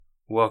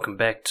Welcome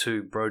back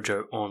to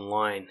Brojo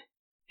Online,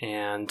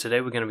 and today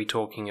we're going to be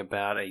talking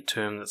about a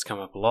term that's come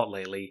up a lot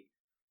lately,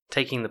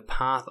 taking the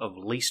path of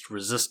least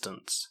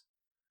resistance.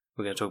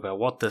 We're going to talk about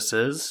what this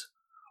is,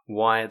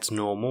 why it's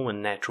normal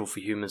and natural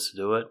for humans to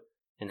do it,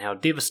 and how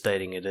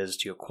devastating it is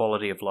to your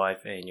quality of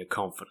life and your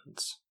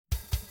confidence.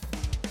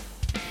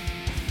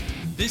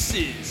 This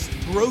is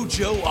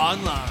Brojo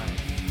Online,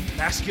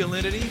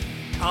 masculinity,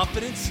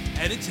 confidence,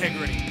 and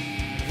integrity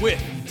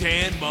with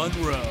Dan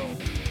Monroe.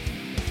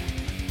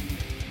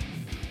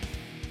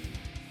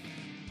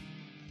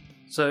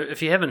 So,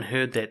 if you haven't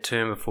heard that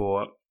term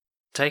before,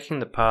 taking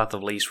the path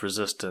of least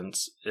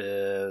resistance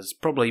is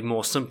probably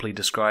more simply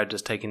described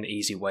as taking the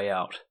easy way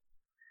out.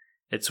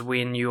 It's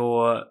when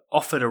you're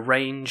offered a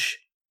range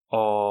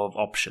of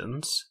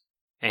options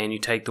and you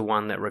take the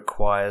one that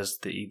requires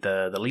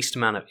the least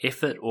amount of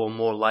effort, or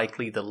more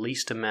likely the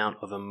least amount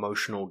of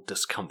emotional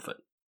discomfort.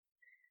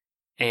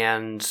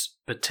 And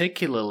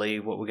particularly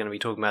what we're going to be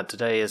talking about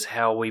today is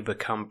how we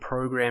become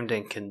programmed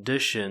and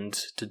conditioned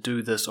to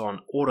do this on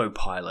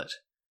autopilot.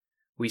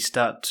 We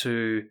start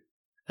to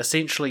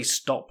essentially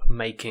stop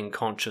making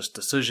conscious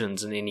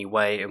decisions in any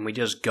way, and we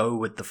just go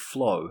with the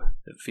flow,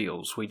 it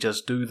feels. We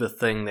just do the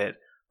thing that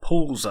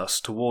pulls us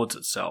towards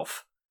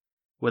itself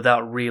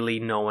without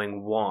really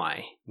knowing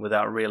why,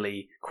 without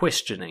really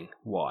questioning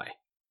why.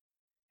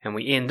 And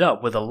we end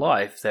up with a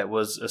life that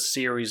was a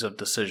series of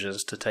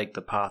decisions to take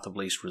the path of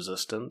least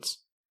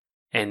resistance,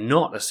 and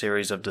not a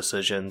series of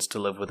decisions to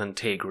live with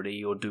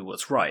integrity or do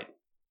what's right.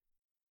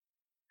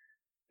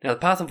 Now, the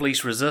path of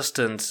least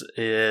resistance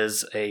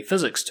is a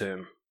physics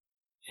term,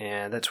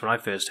 and that's when I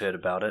first heard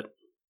about it.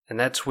 And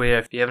that's where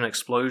if you have an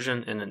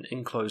explosion in an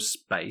enclosed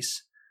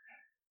space,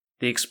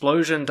 the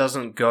explosion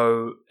doesn't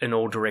go in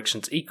all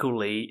directions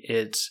equally,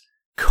 it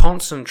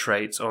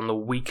concentrates on the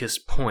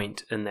weakest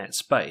point in that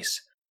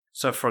space.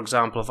 So, for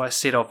example, if I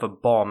set off a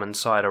bomb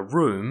inside a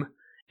room,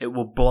 it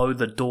will blow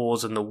the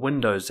doors and the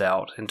windows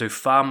out and do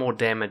far more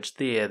damage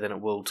there than it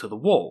will to the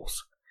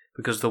walls,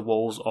 because the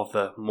walls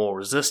offer more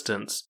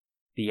resistance.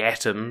 The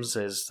atoms,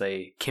 as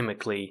they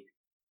chemically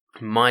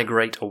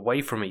migrate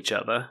away from each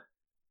other,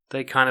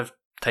 they kind of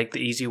take the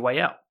easy way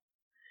out.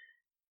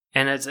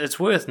 And it's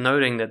worth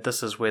noting that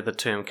this is where the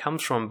term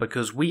comes from,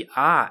 because we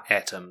are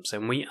atoms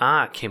and we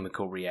are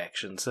chemical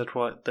reactions. That's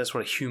what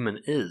a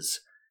human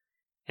is.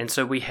 And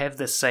so we have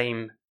the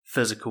same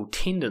physical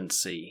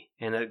tendency,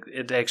 and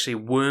it actually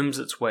worms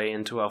its way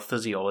into our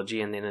physiology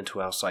and then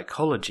into our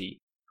psychology.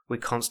 We're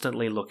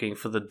constantly looking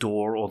for the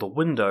door or the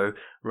window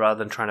rather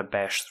than trying to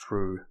bash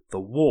through the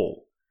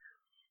wall.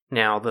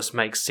 Now, this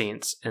makes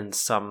sense in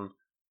some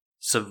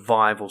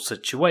survival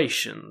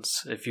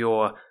situations. If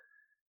you're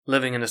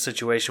living in a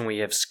situation where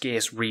you have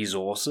scarce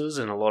resources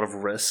and a lot of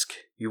risk,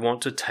 you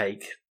want to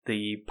take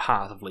the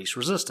path of least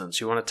resistance.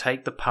 You want to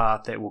take the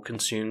path that will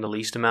consume the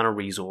least amount of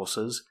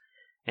resources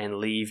and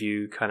leave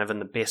you kind of in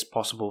the best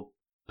possible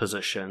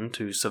position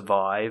to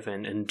survive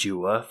and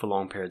endure for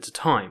long periods of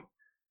time.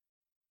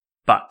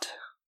 But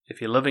if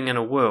you're living in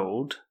a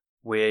world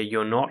where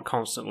you're not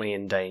constantly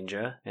in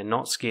danger and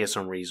not scarce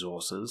on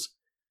resources,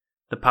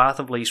 the path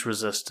of least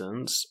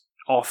resistance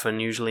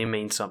often usually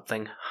means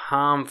something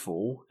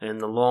harmful in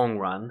the long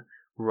run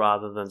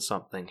rather than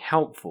something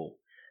helpful,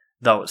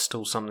 though it's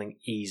still something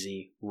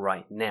easy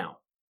right now.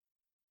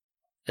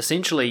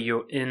 Essentially,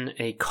 you're in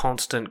a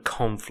constant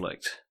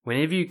conflict.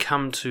 Whenever you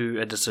come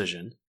to a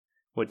decision,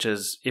 which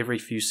is every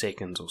few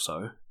seconds or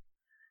so,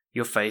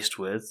 you're faced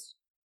with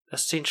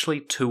essentially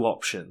two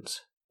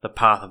options: the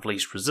path of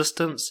least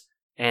resistance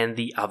and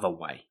the other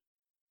way.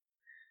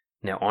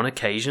 Now, on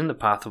occasion, the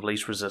path of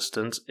least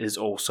resistance is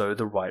also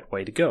the right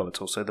way to go. It's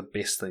also the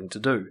best thing to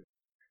do.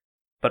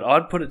 But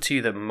I'd put it to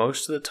you that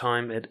most of the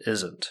time it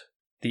isn't.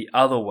 The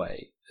other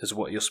way is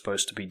what you're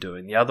supposed to be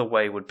doing. The other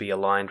way would be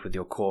aligned with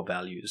your core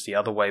values. The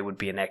other way would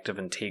be an act of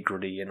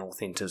integrity and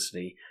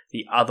authenticity.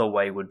 The other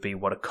way would be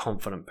what a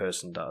confident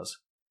person does.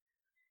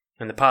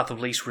 And the path of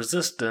least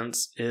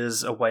resistance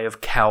is a way of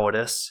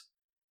cowardice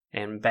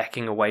and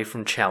backing away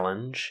from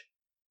challenge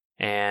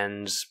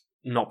and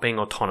not being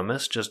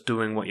autonomous, just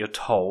doing what you're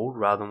told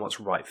rather than what's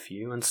right for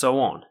you, and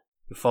so on.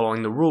 You're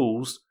following the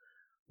rules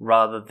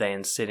rather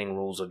than setting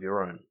rules of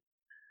your own.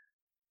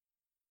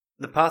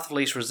 The path of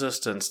least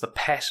resistance, the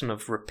pattern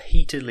of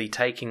repeatedly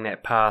taking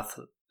that path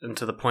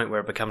into the point where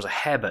it becomes a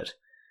habit,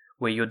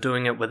 where you're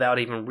doing it without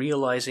even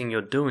realizing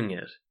you're doing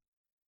it,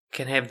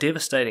 can have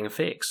devastating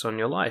effects on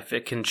your life.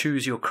 It can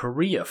choose your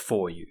career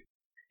for you.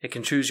 It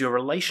can choose your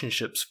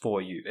relationships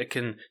for you. It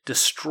can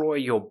destroy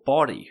your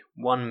body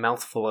one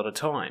mouthful at a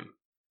time.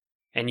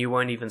 And you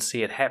won't even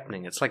see it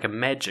happening. It's like a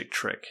magic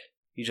trick.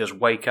 You just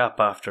wake up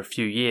after a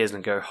few years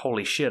and go,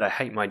 holy shit, I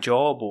hate my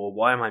job, or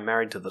why am I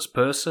married to this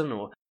person,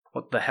 or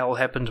what the hell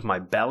happened to my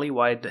belly?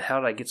 How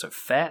did I get so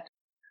fat?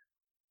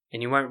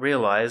 And you won't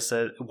realize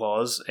that it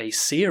was a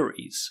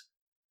series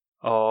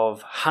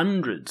of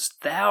hundreds,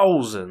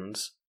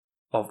 thousands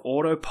of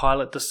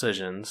autopilot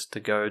decisions to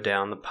go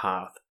down the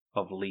path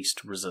of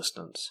least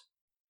resistance.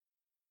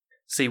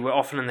 See, we're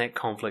often in that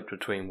conflict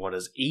between what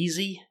is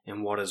easy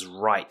and what is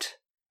right.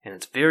 and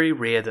it's very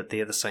rare that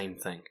they're the same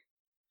thing.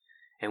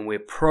 And we're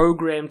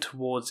programmed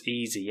towards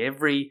easy.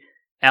 Every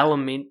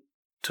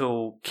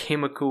elemental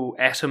chemical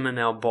atom in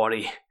our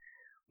body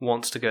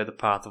wants to go the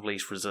path of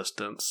least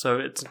resistance, so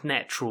it's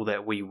natural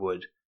that we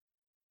would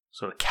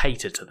sort of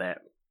cater to that.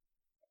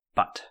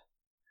 But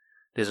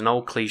there's an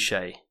old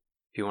cliche: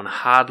 if you want a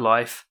hard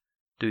life,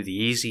 do the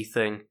easy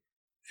thing.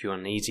 If you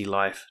want an easy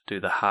life, do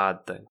the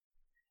hard thing.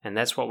 And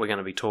that's what we're going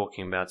to be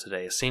talking about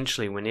today.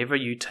 Essentially, whenever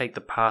you take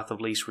the path of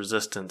least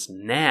resistance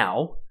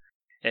now,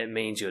 it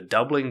means you're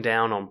doubling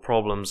down on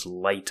problems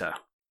later.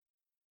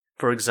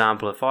 For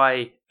example, if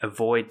I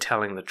avoid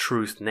telling the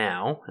truth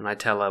now, and I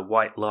tell a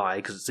white lie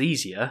because it's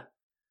easier,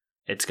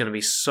 it's going to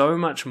be so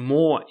much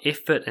more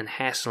effort and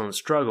hassle and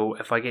struggle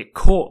if I get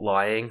caught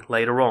lying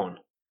later on.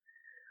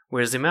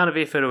 Whereas the amount of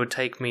effort it would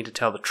take me to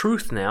tell the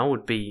truth now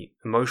would be,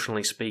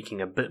 emotionally speaking,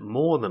 a bit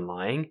more than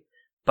lying,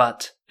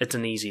 but it's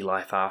an easy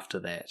life after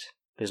that.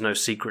 There's no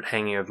secret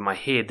hanging over my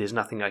head, there's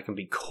nothing I can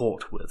be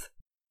caught with.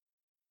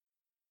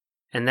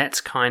 And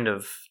that's kind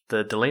of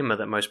the dilemma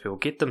that most people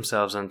get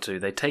themselves into.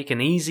 They take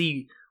an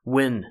easy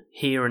win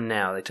here and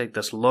now. They take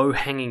this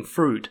low-hanging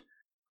fruit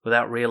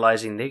without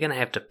realizing they're going to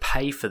have to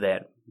pay for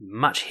that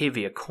much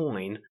heavier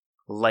coin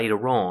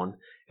later on.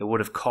 It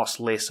would have cost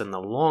less in the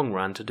long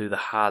run to do the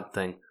hard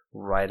thing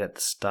right at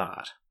the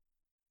start.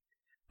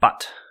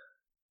 But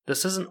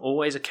this isn't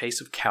always a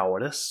case of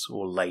cowardice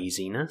or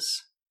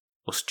laziness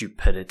or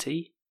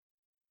stupidity.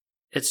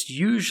 It's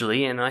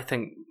usually, and I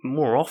think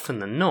more often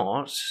than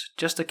not,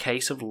 just a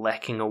case of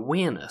lacking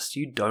awareness.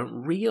 You don't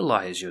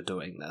realize you're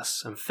doing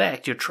this. In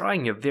fact, you're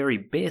trying your very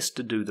best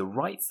to do the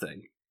right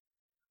thing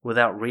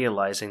without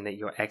realizing that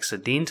you're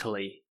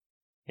accidentally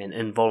and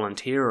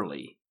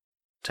involuntarily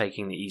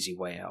taking the easy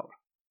way out.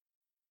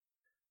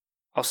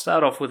 I'll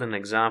start off with an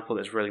example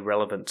that's really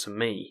relevant to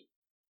me,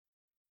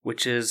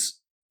 which is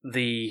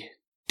the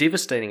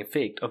devastating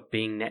effect of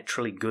being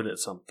naturally good at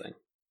something.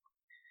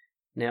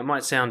 Now, it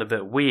might sound a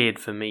bit weird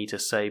for me to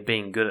say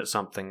being good at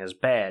something is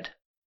bad,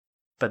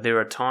 but there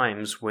are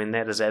times when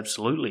that is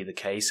absolutely the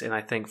case, and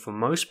I think for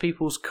most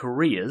people's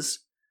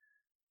careers,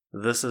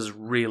 this is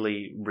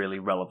really, really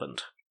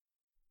relevant.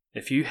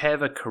 If you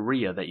have a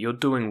career that you're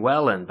doing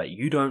well in but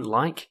you don't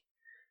like,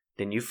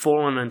 then you've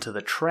fallen into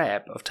the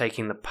trap of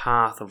taking the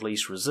path of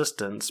least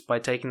resistance by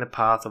taking the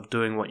path of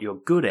doing what you're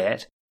good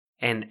at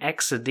and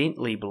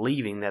accidentally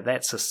believing that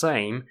that's the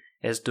same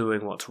as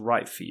doing what's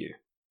right for you.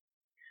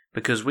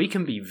 Because we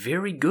can be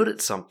very good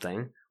at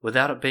something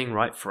without it being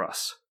right for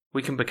us.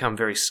 We can become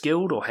very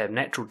skilled or have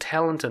natural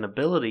talent and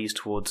abilities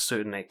towards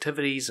certain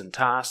activities and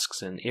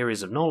tasks and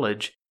areas of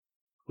knowledge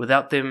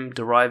without them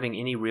deriving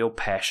any real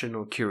passion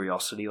or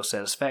curiosity or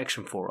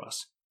satisfaction for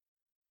us.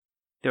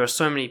 There are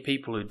so many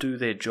people who do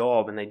their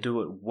job and they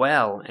do it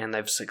well and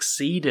they've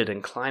succeeded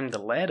and climbed the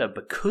ladder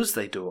because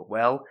they do it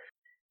well.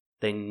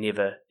 They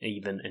never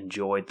even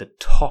enjoyed the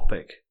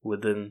topic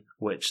within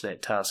which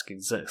that task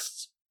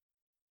exists.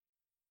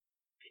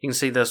 You can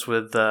see this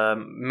with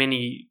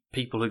many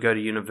people who go to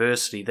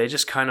university. They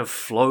just kind of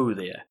flow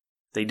there.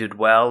 They did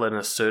well in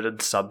a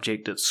certain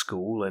subject at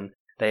school and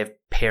they have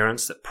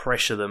parents that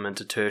pressure them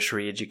into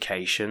tertiary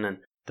education and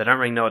they don't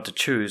really know what to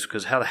choose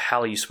because how the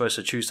hell are you supposed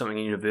to choose something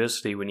in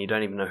university when you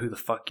don't even know who the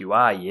fuck you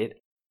are yet?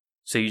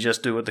 So you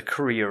just do what the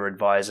career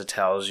advisor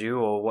tells you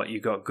or what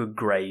you got good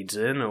grades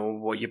in or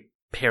what your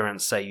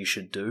parents say you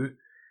should do.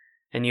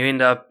 And you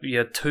end up,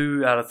 you're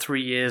 2 out of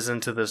 3 years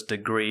into this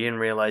degree and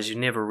realize you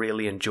never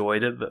really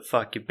enjoyed it, but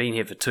fuck, you've been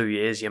here for 2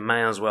 years, you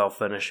may as well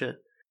finish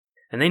it.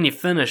 And then you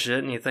finish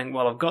it and you think,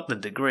 well, I've got the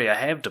degree, I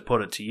have to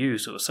put it to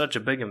use. It was such a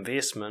big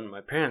investment,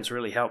 my parents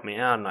really helped me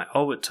out and I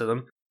owe it to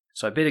them.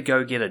 So I better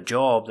go get a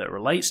job that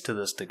relates to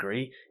this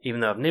degree, even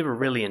though I've never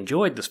really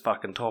enjoyed this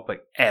fucking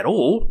topic at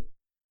all.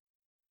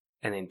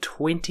 And then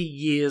 20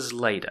 years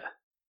later,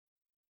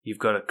 you've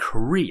got a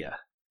career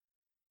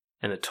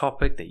in a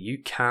topic that you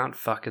can't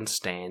fucking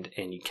stand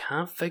and you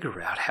can't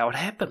figure out how it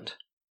happened.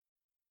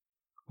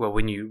 Well,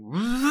 when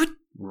you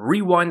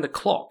rewind the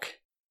clock,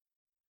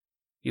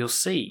 you'll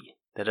see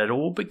that it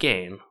all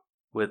began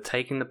with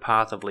taking the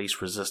path of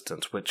least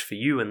resistance, which for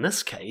you in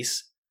this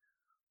case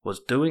was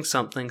doing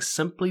something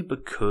simply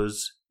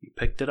because you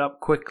picked it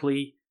up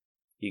quickly,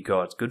 you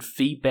got good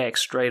feedback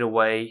straight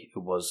away, it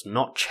was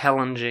not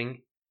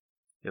challenging,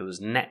 it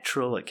was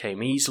natural, it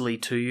came easily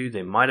to you,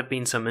 there might have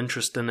been some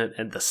interest in it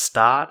at the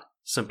start,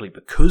 simply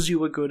because you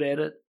were good at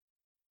it,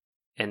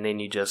 and then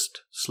you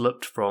just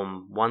slipped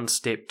from one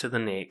step to the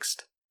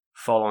next,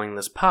 following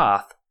this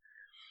path.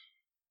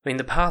 I mean,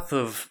 the path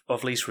of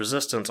least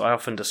resistance, I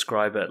often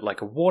describe it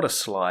like a water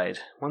slide.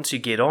 Once you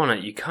get on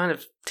it, you kind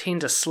of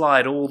tend to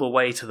slide all the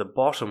way to the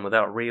bottom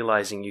without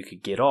realizing you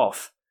could get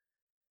off.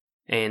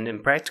 And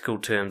in practical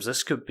terms,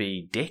 this could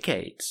be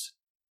decades.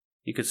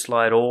 You could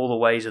slide all the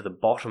way to the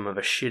bottom of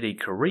a shitty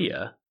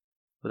career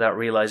without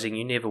realizing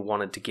you never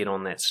wanted to get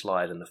on that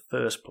slide in the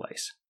first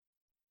place.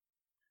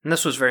 And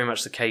this was very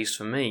much the case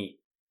for me.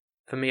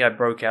 For me, I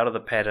broke out of the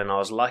pattern. I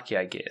was lucky,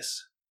 I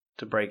guess,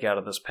 to break out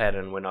of this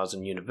pattern when I was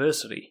in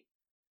university.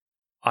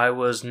 I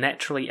was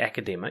naturally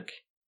academic,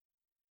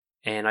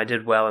 And I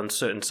did well in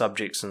certain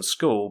subjects in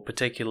school,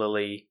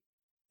 particularly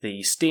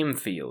the STEM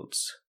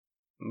fields.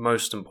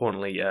 Most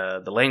importantly,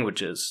 the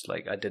languages.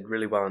 Like, I did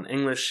really well in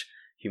English,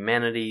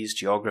 humanities,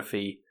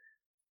 geography.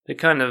 The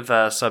kind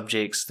of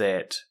subjects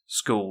that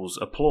schools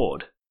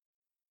applaud.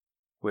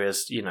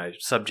 Whereas,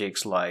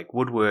 subjects like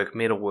woodwork,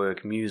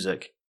 metalwork,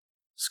 music,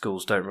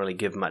 schools don't really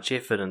give much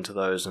effort into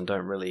those and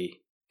don't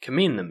really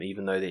commend them,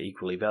 even though they're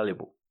equally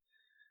valuable.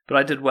 But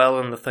I did well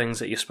in the things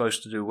that you're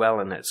supposed to do well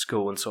in that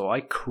school, and so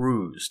I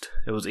cruised.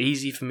 It was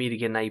easy for me to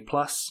get an A+.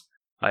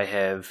 I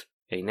have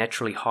a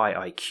naturally high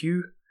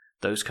IQ.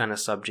 Those kind of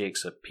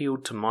subjects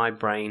appealed to my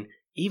brain,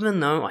 even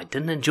though I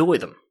didn't enjoy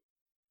them.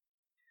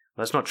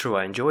 Well, that's not true.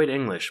 I enjoyed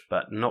English,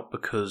 but not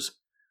because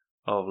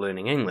of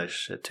learning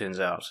English. It turns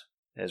out,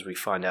 as we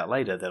find out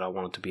later, that I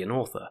wanted to be an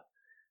author.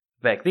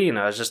 Back then,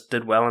 I just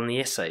did well in the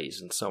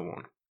essays and so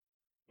on.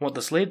 What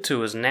this led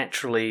to is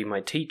naturally my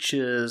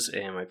teachers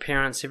and my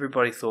parents,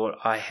 everybody thought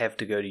I have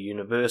to go to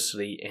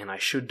university and I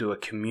should do a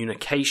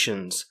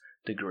communications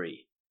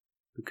degree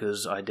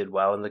because I did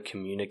well in the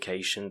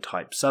communication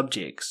type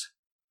subjects.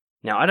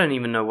 Now, I don't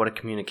even know what a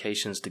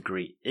communications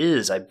degree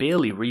is. I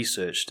barely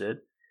researched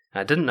it.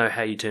 I didn't know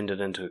how you turned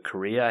it into a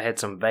career. I had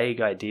some vague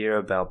idea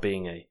about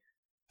being a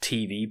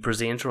TV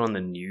presenter on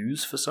the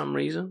news for some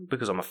reason,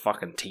 because I'm a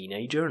fucking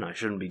teenager and I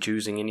shouldn't be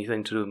choosing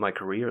anything to do with my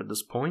career at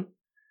this point.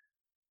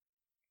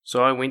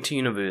 So I went to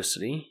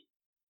university,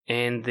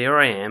 and there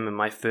I am in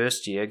my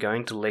first year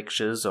going to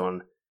lectures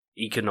on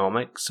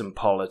economics and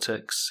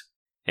politics,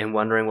 and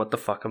wondering what the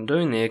fuck I'm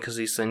doing there because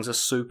these things are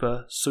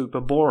super,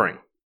 super boring.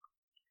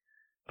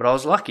 But I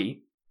was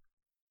lucky,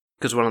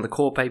 because one of the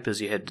core papers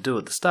you had to do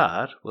at the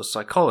start was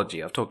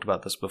psychology. I've talked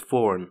about this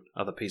before in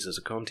other pieces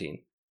of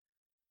content.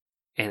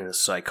 And in the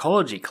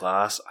psychology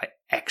class, I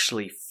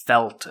actually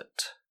felt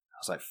it. I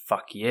was like,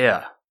 fuck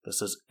yeah,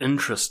 this is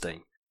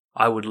interesting.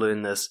 I would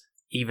learn this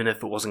even if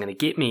it wasn't going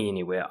to get me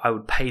anywhere. I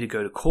would pay to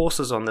go to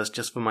courses on this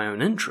just for my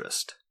own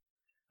interest.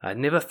 I'd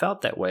never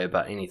felt that way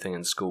about anything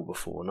in school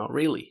before, not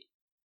really.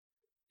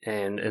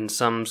 And in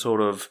some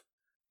sort of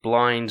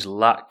blind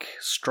luck,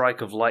 strike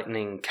of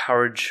lightning,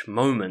 courage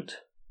moment,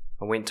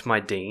 I went to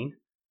my dean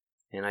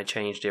and I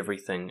changed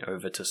everything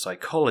over to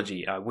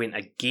psychology. I went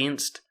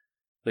against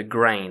the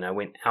grain. I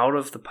went out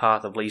of the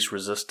path of least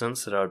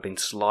resistance that I had been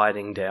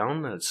sliding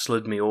down. It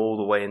slid me all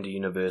the way into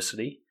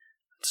university.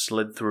 It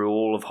slid through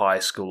all of high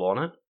school on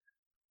it.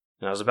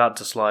 And I was about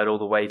to slide all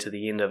the way to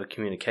the end of a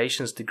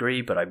communications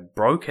degree, but I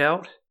broke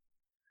out,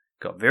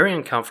 got very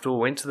uncomfortable,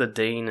 went to the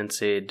dean and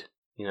said,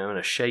 in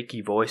a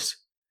shaky voice,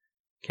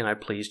 "Can I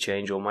please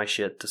change all my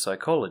shit to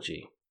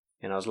psychology?"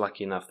 And I was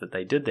lucky enough that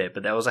they did that,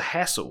 but that was a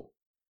hassle.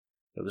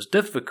 It was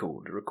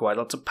difficult. It required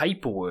lots of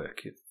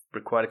paperwork. It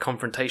required a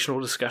confrontational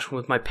discussion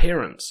with my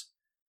parents.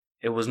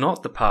 It was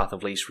not the path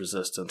of least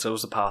resistance. It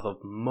was the path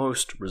of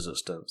most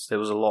resistance. There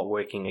was a lot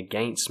working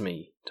against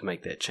me to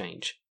make that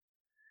change.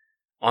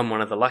 I'm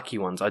one of the lucky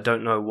ones. I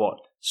don't know what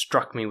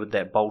struck me with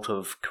that bolt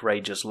of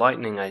courageous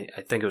lightning. I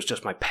think it was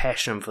just my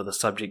passion for the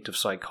subject of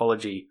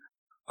psychology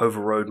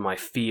overrode my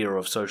fear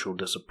of social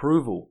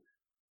disapproval.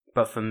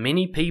 But for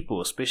many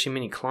people, especially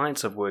many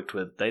clients I've worked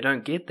with, they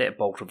don't get that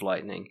bolt of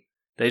lightning.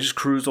 They just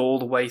cruise all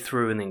the way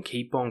through and then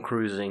keep on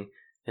cruising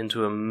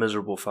into a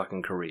miserable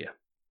fucking career.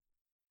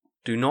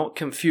 Do not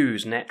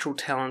confuse natural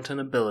talent and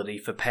ability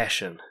for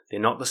passion. They're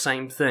not the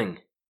same thing.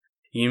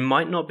 You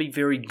might not be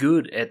very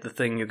good at the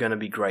thing you're going to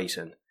be great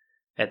in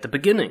at the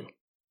beginning.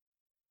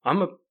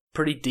 I'm a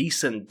pretty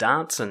decent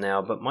dancer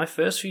now, but my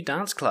first few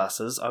dance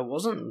classes, I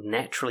wasn't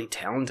naturally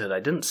talented. I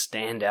didn't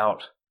stand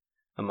out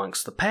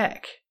amongst the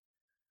pack.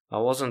 I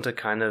wasn't a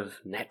kind of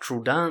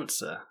natural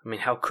dancer. I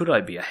mean, how could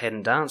I be? I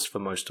hadn't danced for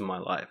most of my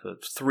life. It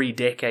was 3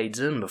 decades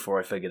in before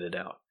I figured it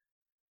out.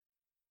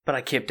 But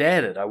I kept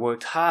at it. I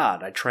worked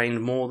hard. I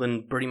trained more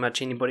than pretty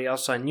much anybody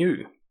else I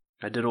knew.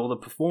 I did all the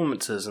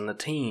performances and the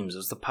teams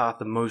as the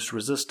path of most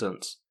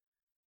resistance.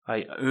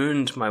 I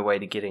earned my way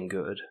to getting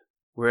good,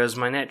 whereas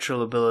my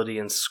natural ability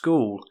in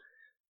school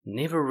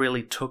never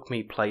really took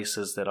me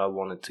places that I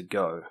wanted to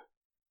go.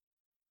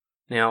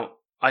 Now,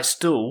 I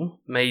still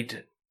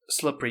made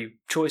slippery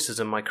choices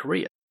in my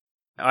career.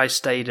 I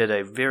stayed at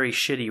a very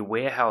shitty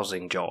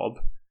warehousing job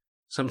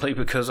simply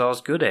because I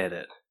was good at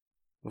it.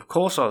 Of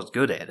course I was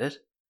good at it.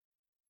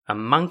 A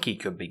monkey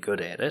could be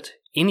good at it.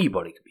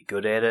 Anybody could be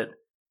good at it.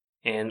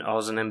 And I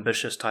was an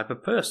ambitious type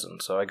of person,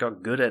 so I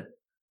got good at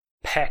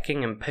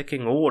packing and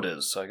picking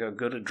orders. I got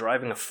good at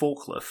driving a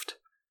forklift.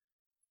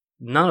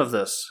 None of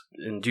this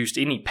induced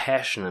any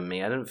passion in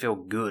me. I didn't feel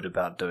good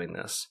about doing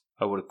this.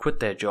 I would have quit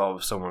that job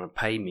if someone would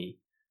pay me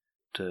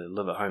to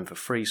live at home for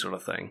free sort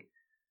of thing.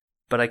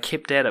 But I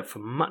kept at it for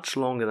much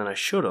longer than I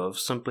should have,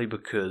 simply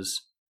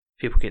because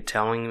people kept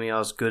telling me I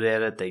was good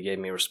at it. They gave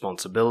me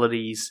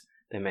responsibilities.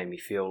 They made me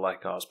feel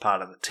like I was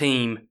part of the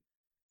team.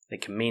 They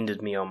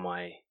commended me on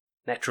my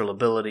natural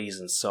abilities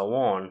and so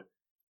on.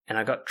 And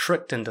I got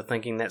tricked into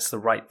thinking that's the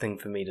right thing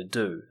for me to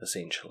do,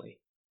 essentially.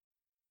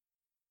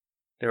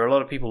 There are a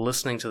lot of people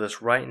listening to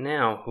this right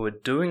now who are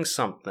doing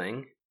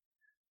something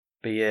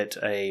be it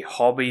a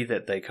hobby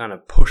that they kind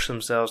of push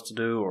themselves to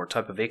do, or a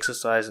type of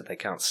exercise that they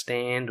can't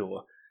stand,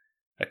 or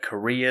a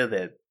career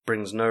that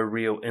brings no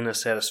real inner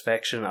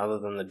satisfaction other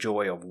than the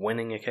joy of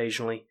winning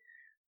occasionally.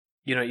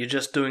 You're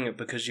just doing it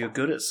because you're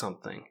good at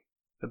something.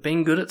 But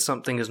being good at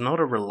something is not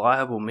a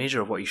reliable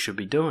measure of what you should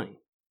be doing.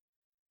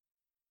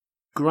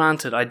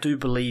 Granted, I do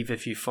believe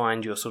if you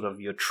find your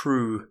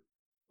true,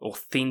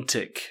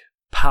 authentic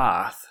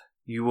path,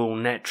 you will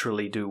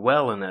naturally do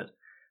well in it.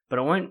 But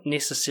it won't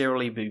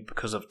necessarily be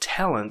because of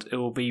talent, it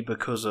will be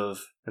because of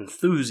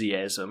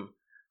enthusiasm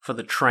for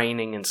the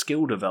training and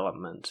skill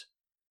development.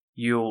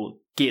 You'll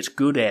get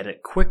good at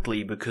it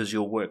quickly because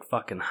you'll work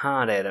fucking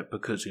hard at it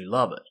because you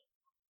love it.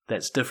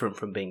 That's different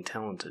from being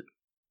talented.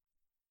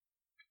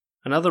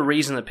 Another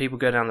reason that people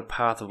go down the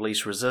path of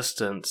least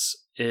resistance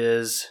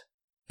is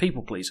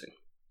people pleasing.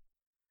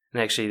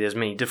 And actually there's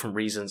many different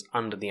reasons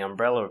under the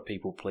umbrella of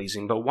people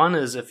pleasing, but one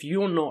is if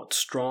you're not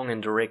strong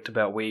and direct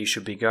about where you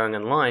should be going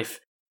in life,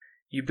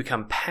 you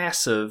become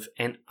passive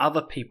and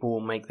other people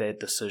will make that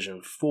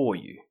decision for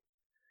you.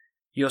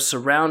 You're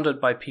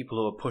surrounded by people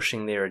who are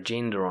pushing their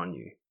agenda on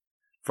you,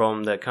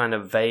 from the kind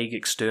of vague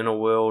external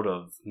world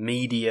of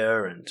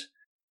media and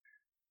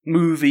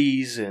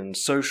movies and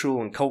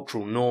social and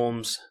cultural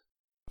norms,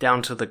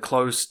 down to the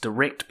close,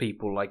 direct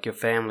people like your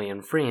family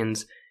and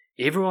friends.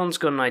 Everyone's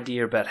got an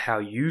idea about how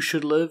you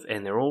should live,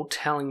 and they're all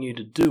telling you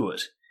to do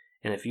it.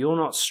 And if you're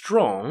not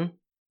strong,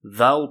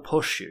 they'll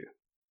push you.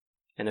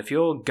 And if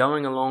you're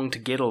going along to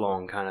get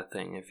along kind of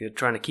thing, if you're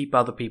trying to keep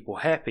other people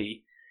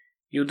happy,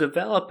 you'll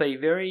develop a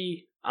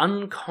very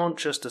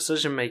unconscious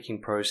decision-making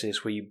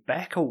process where you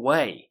back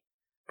away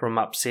from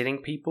upsetting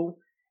people,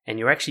 and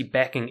you're actually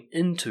backing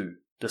into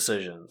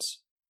decisions.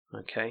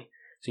 Okay?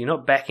 So you're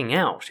not backing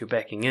out, you're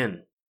backing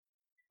in.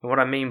 And what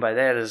I mean by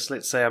that is,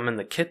 let's say I'm in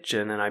the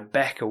kitchen and I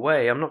back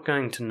away, I'm not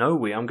going to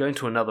nowhere, I'm going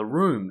to another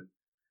room.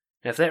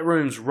 And if that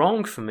room's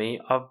wrong for me,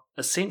 I've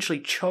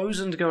essentially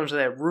chosen to go into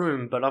that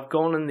room, but I've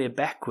gone in there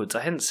backwards.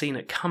 I hadn't seen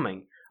it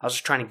coming. I was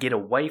just trying to get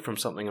away from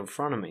something in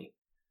front of me.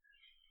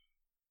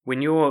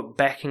 When you're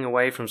backing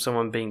away from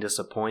someone being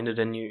disappointed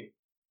in you,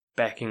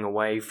 backing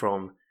away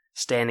from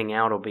standing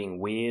out or being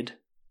weird,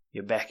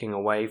 you're backing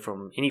away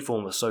from any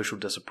form of social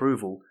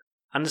disapproval,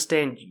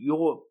 understand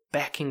you're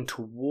backing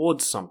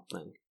towards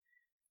something.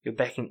 You're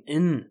backing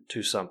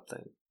into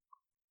something.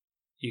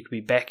 You could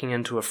be backing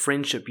into a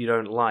friendship you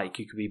don't like.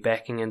 You could be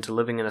backing into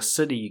living in a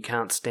city you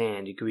can't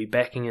stand. You could be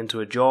backing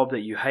into a job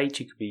that you hate.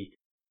 You could be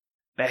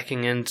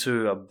backing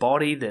into a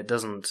body that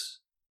doesn't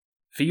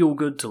feel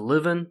good to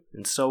live in,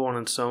 and so on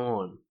and so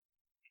on.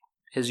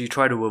 As you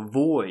try to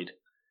avoid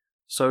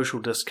social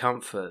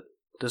discomfort,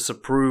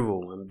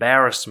 disapproval,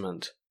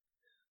 embarrassment,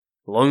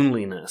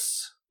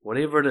 loneliness,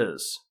 whatever it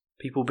is,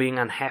 people being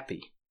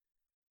unhappy.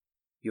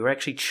 You're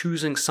actually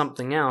choosing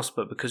something else,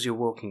 but because you're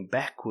walking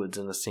backwards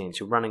in a sense,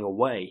 you're running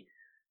away,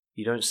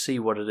 you don't see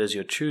what it is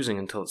you're choosing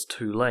until it's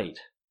too late.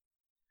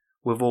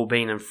 We've all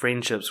been in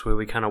friendships where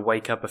we kind of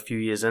wake up a few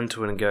years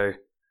into it and go,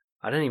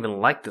 I don't even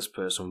like this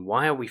person,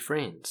 why are we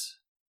friends?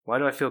 Why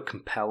do I feel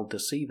compelled to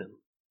see them?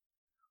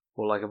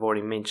 Or like I've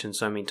already mentioned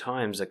so many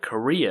times, a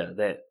career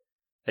that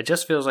it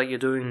just feels like you're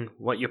doing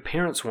what your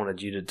parents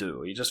wanted you to do,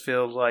 or you just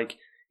feel like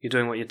you're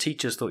doing what your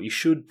teachers thought you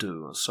should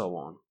do, and so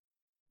on.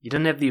 You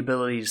didn't have the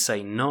ability to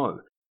say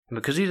no. And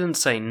because you didn't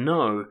say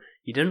no,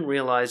 you didn't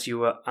realize you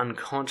were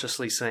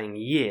unconsciously saying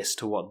yes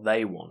to what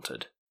they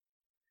wanted.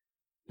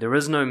 There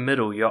is no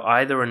middle. You're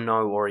either a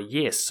no or a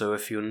yes. So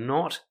if you're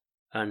not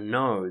a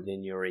no,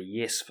 then you're a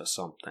yes for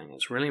something.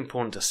 It's really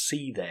important to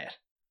see that.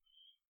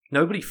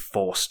 Nobody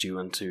forced you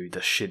into the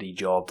shitty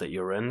job that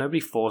you're in.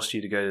 Nobody forced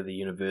you to go to the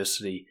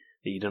university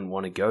that you didn't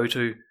want to go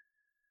to.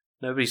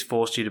 Nobody's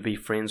forced you to be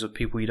friends with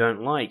people you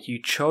don't like.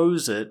 You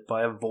chose it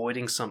by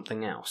avoiding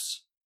something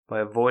else,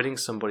 by avoiding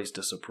somebody's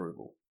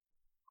disapproval.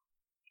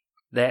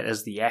 That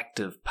is the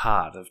active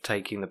part of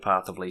taking the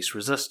path of least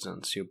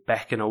resistance. You're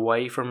backing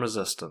away from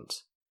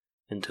resistance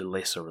into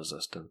lesser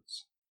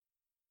resistance.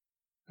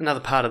 Another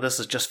part of this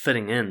is just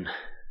fitting in.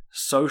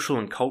 Social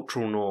and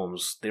cultural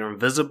norms, they're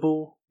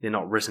invisible, they're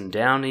not written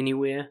down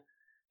anywhere.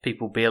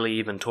 People barely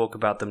even talk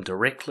about them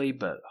directly,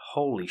 but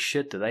holy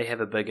shit, do they have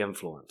a big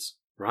influence,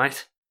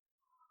 right?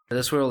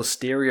 That's where all the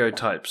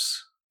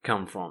stereotypes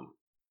come from.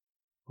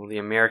 All the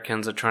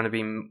Americans are trying to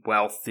be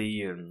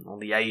wealthy, and all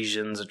the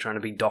Asians are trying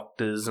to be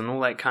doctors, and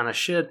all that kind of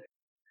shit.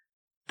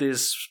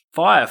 There's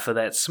fire for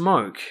that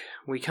smoke.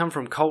 We come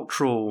from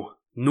cultural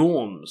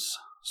norms,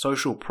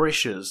 social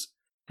pressures,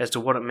 as to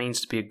what it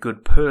means to be a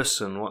good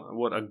person,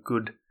 what a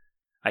good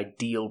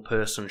ideal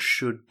person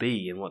should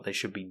be, and what they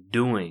should be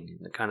doing,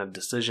 the kind of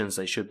decisions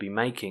they should be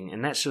making,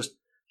 and that's just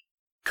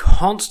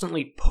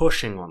constantly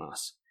pushing on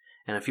us.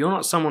 And if you're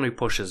not someone who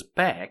pushes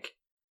back,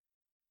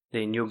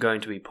 then you're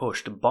going to be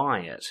pushed by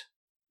it.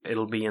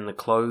 It'll be in the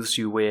clothes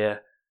you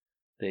wear,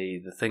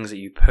 the things that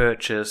you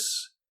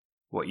purchase,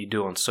 what you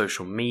do on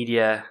social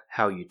media,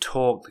 how you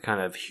talk, the kind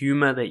of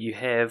humor that you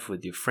have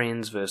with your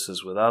friends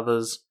versus with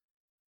others.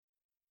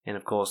 And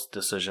of course,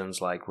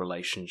 decisions like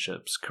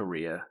relationships,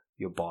 career,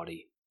 your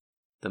body,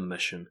 the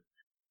mission.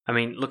 I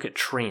mean, look at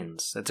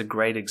trends. That's a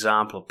great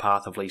example of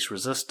path of least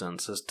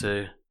resistance, is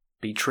to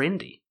be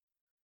trendy.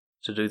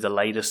 To do the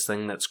latest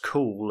thing that's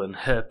cool and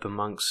hip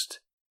amongst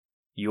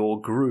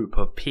your group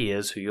of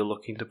peers who you're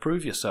looking to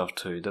prove yourself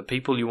to, the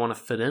people you want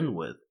to fit in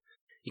with.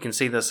 You can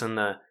see this in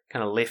the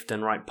kind of left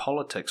and right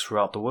politics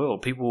throughout the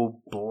world. People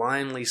will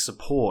blindly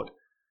support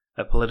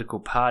a political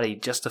party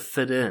just to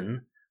fit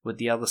in with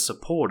the other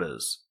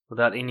supporters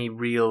without any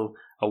real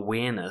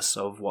awareness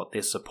of what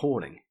they're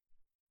supporting.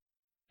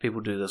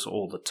 People do this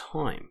all the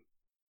time.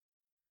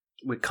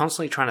 We're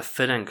constantly trying to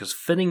fit in because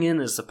fitting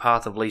in is the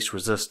path of least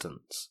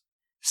resistance.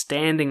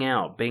 Standing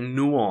out, being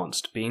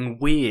nuanced, being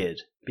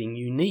weird, being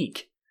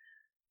unique.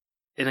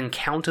 It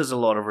encounters a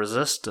lot of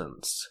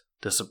resistance,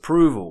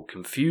 disapproval,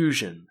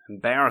 confusion,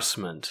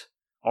 embarrassment,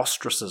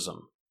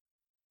 ostracism.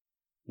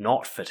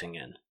 Not fitting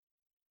in.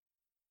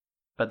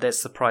 But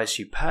that's the price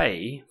you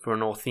pay for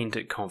an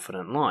authentic,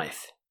 confident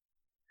life.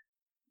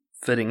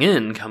 Fitting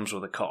in comes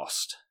with a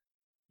cost.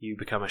 You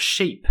become a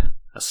sheep,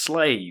 a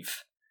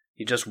slave.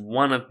 You're just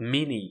one of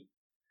many.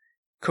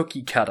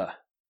 Cookie cutter.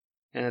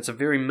 And it's a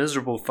very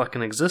miserable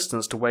fucking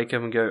existence to wake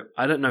up and go,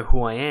 I don't know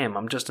who I am.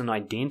 I'm just an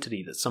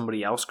identity that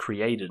somebody else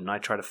created and I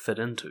try to fit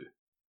into.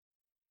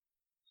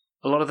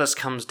 A lot of this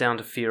comes down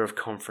to fear of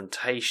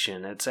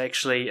confrontation. It's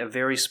actually a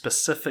very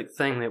specific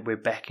thing that we're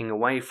backing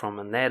away from,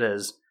 and that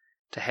is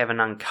to have an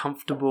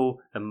uncomfortable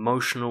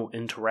emotional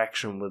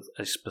interaction with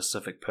a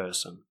specific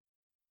person.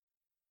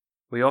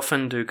 We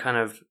often do kind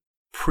of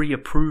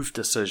pre-approved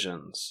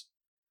decisions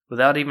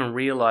without even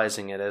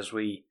realizing it. As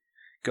we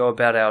go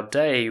about our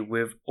day,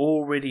 we've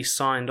already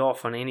signed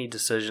off on any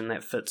decision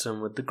that fits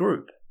in with the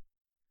group.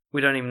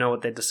 We don't even know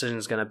what that decision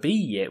is going to be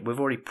yet. We've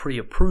already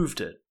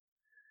pre-approved it.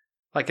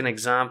 Like an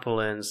example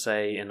in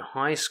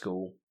high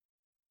school,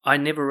 I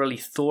never really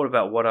thought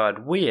about what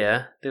I'd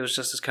wear. There was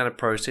just this kind of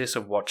process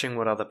of watching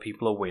what other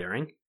people are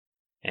wearing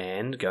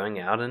and going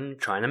out and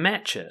trying to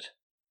match it.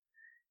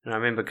 And I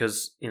remember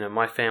because,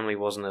 my family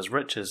wasn't as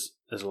rich as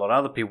a lot of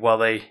other people. Well,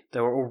 they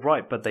were all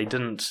right, but they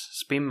didn't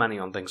spend money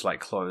on things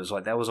like clothes.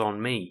 Like, that was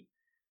on me.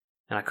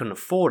 And I couldn't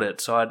afford it.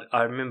 So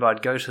I remember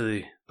I'd go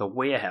to the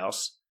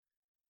warehouse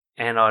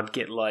and I'd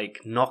get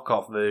like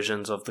knockoff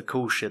versions of the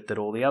cool shit that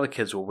all the other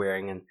kids were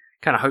wearing and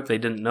kind of hope they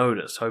didn't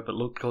notice, hope it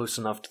looked close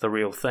enough to the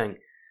real thing.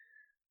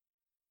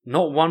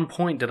 Not one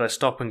point did I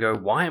stop and go,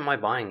 why am I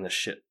buying this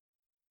shit?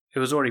 It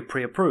was already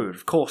pre-approved.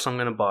 Of course I'm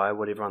going to buy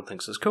what everyone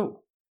thinks is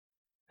cool.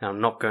 And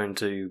I'm not going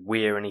to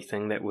wear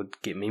anything that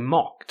would get me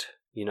mocked.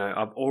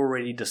 I've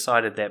already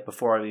decided that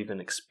before I've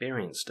even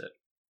experienced it.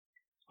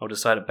 I'll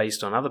decide it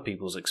based on other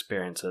people's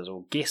experiences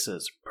or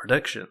guesses,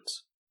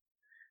 predictions.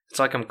 It's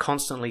like I'm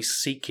constantly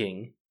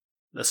seeking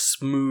the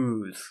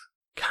smooth,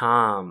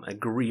 calm,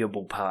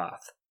 agreeable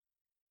path.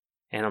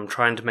 And I'm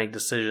trying to make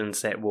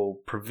decisions that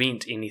will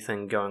prevent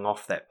anything going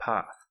off that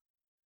path.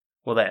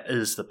 Well, that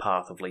is the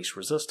path of least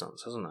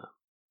resistance, isn't it?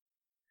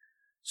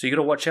 So you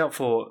got to watch out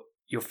for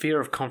your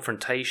fear of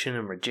confrontation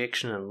and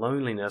rejection and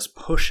loneliness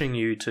pushing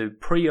you to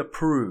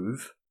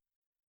pre-approve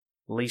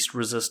least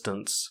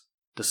resistance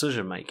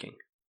decision making.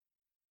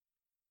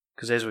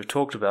 Because as we've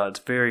talked about, it's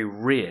very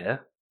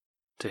rare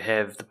to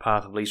have the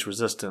path of least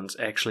resistance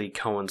actually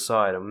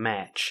coincide or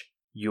match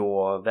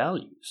your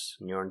values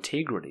and your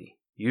integrity.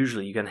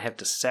 Usually you're going to have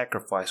to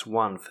sacrifice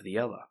one for the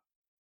other.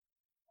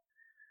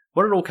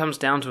 What it all comes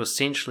down to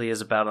essentially is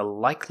about a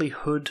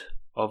likelihood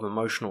of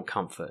emotional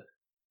comfort.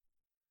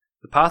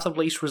 The path of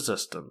least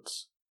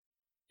resistance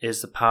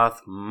is the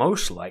path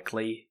most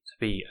likely to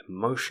be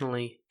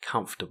emotionally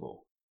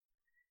comfortable.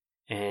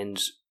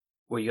 And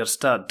what you got to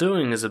start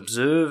doing is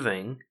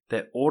observing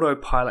that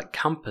autopilot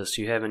compass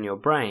you have in your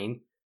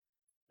brain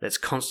that's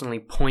constantly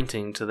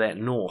pointing to that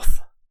north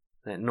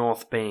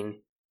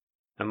being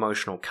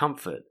emotional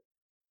comfort.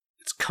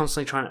 It's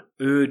constantly trying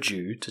to urge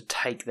you to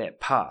take that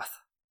path.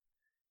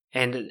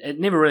 And it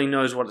never really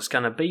knows what it's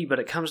going to be, but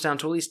it comes down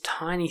to all these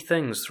tiny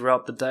things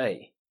throughout the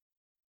day.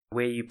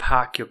 Where you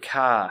park your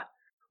car,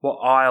 what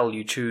aisle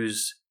you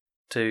choose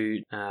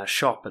to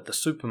shop at the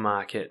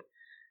supermarket,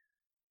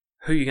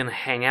 who you're going to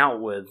hang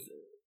out with,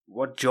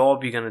 what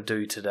job you're going to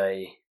do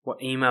today,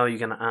 what email you're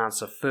going to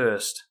answer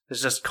first.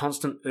 There's just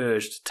constant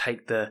urge to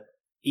take the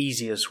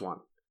easiest one,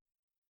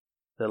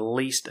 the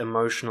least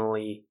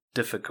emotionally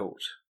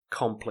difficult,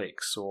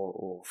 complex,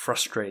 or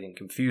frustrating,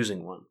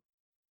 confusing one.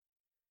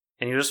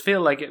 And you just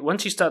feel like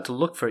once you start to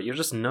look for it, you'll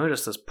just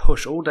notice this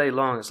push all day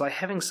long. It's like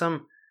having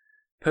some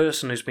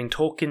person who's been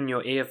talking in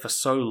your ear for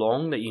so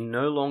long that you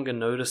no longer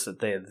notice that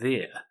they're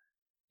there,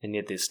 and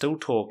yet they're still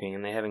talking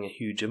and they're having a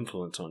huge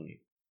influence on you.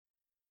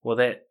 Well,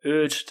 that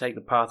urge to take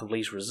the path of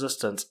least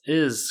resistance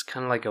is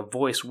kind of like a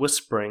voice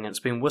whispering. It's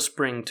been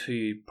whispering to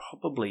you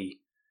probably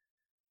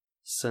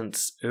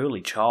since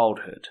early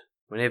childhood,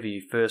 whenever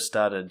you first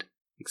started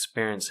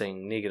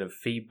experiencing negative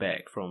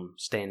feedback from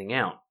standing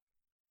out.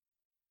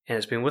 And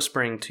it's been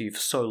whispering to you for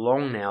so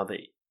long now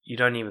that you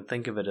don't even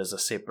think of it as a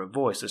separate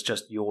voice. It's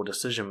just your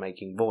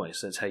decision-making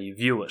voice. That's how you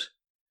view it.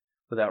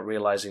 Without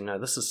realizing, no,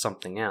 this is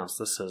something else.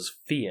 This is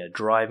fear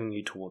driving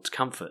you towards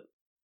comfort.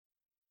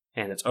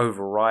 And it's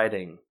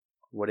overriding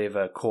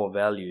whatever core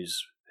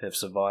values have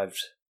survived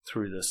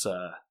through this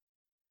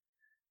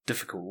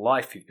difficult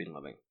life you've been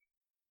living.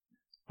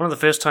 One of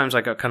the first times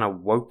I got kind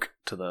of woke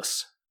to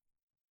this,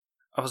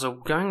 I was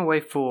going away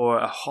for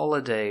a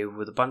holiday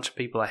with a bunch of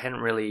people I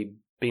hadn't really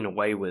been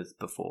away with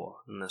before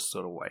in this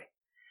sort of way.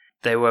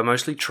 They were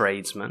mostly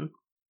tradesmen,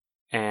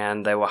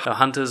 and they were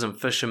hunters and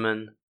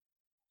fishermen.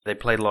 They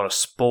played a lot of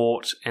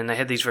sport, and they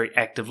had these very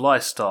active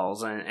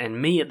lifestyles,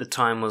 and me at the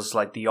time was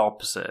like the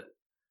opposite.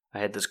 I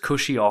had this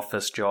cushy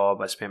office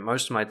job. I spent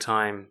most of my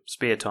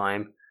spare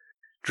time,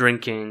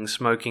 drinking,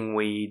 smoking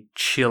weed,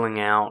 chilling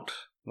out,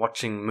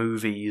 watching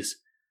movies.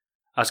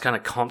 I was kind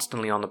of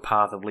constantly on the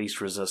path of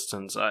least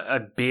resistance. I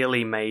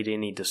barely made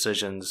any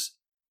decisions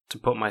to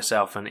put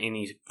myself in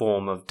any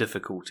form of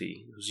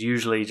difficulty. It was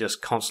usually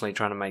just constantly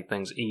trying to make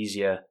things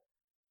easier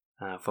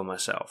for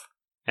myself.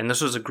 And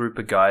this was a group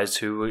of guys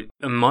who,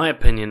 in my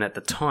opinion at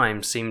the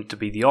time, seemed to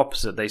be the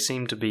opposite. They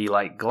seemed to be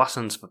like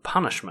gluttons for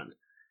punishment.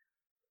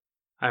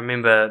 I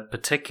remember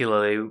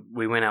particularly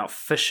we went out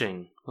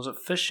fishing. Was it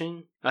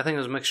fishing? I think it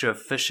was a mixture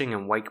of fishing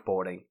and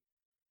wakeboarding.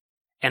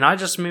 And I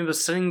just remember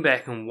sitting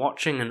back and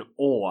watching in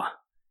awe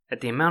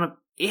at the amount of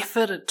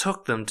effort it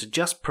took them to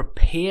just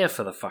prepare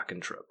for the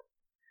fucking trip.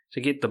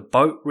 To get the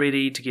boat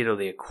ready, to get all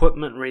the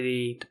equipment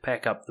ready, to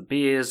pack up the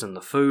beers and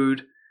the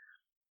food.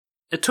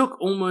 It took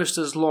almost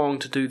as long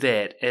to do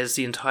that as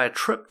the entire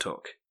trip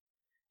took.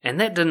 And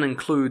that didn't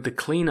include the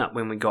cleanup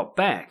when we got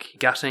back.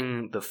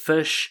 Gutting the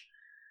fish,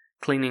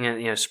 cleaning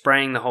it,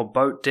 spraying the whole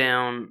boat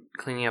down,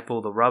 cleaning up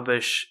all the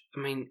rubbish. I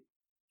mean,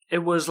 it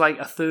was like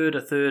a third,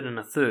 and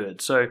a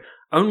third. So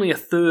only a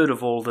third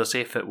of all this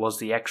effort was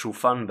the actual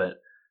fun bit.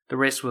 The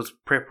rest was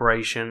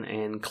preparation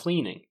and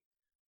cleaning.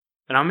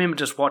 And I remember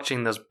just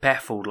watching this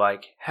baffled,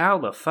 like, how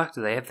the fuck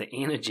do they have the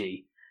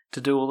energy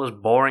to do all this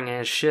boring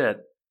ass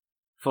shit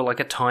for like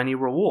a tiny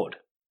reward?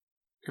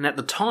 And at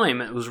the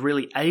time, it was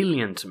really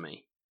alien to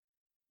me.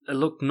 It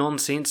looked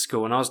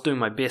nonsensical, and I was doing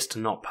my best to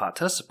not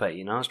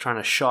participate, I was trying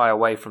to shy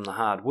away from the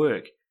hard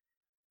work.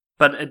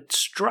 But it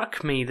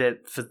struck me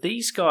that for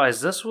these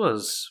guys, this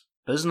was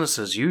business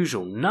as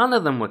usual. None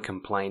of them were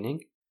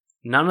complaining.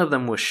 None of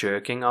them were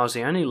shirking. I was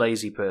the only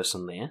lazy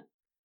person there.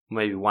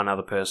 Maybe one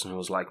other person who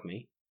was like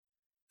me.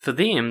 For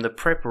them, the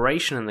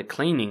preparation and the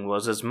cleaning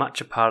was as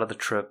much a part of the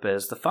trip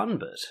as the fun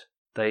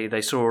bit.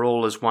 They saw it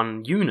all as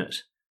one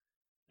unit.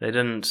 They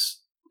didn't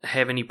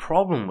have any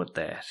problem with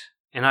that.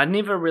 And I'd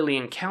never really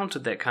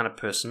encountered that kind of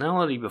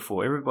personality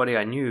before. Everybody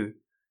I knew,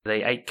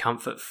 they ate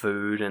comfort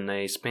food and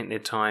they spent their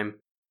time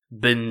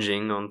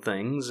binging on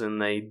things,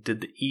 and they did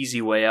the easy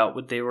way out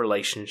with their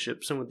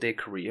relationships and with their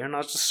career, and I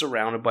was just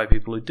surrounded by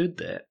people who did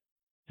that.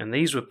 And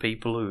these were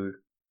people who,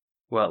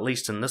 well, at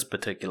least in this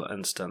particular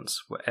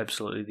instance, were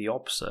absolutely the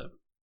opposite.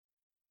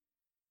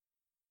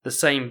 The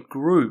same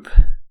group,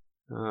 it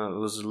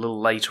was a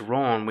little later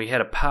on, we had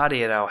a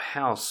party at our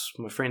house.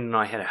 My friend and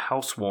I had a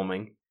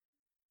housewarming.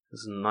 This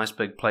is a nice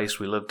big place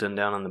we lived in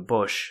down in the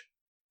bush.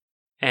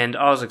 And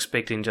I was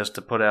expecting just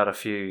to put out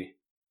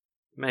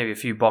maybe a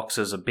few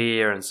boxes of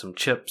beer and some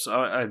chips.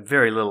 I had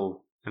very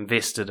little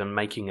invested in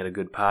making it a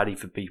good party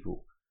for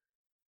people.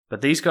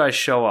 But these guys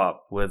show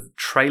up with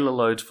trailer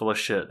loads full of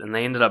shit, and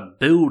they ended up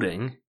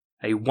building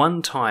a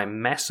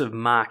one-time massive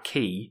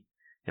marquee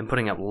and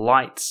putting up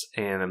lights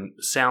and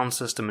a sound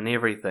system and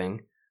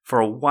everything for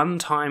a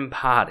one-time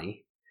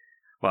party.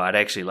 Well, it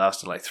actually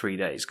lasted like 3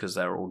 days because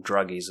they were all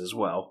druggies as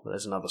well, but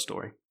that's another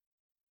story.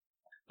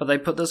 But they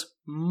put this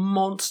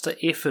monster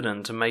effort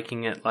into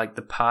making it like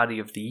the party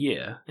of the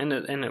year, and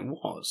it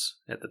was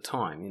at the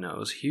time. It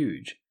was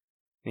huge.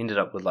 We ended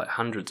up with like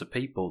hundreds of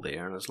people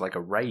there, and it was like a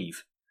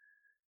rave.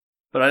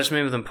 But I just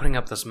remember them putting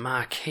up this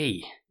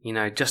marquee,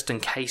 just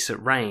in case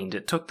it rained.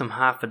 It took them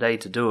half a day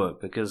to do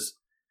it because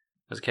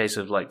it was a case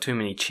of like too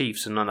many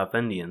chiefs and not enough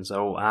Indians. They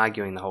were all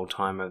arguing the whole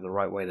time over the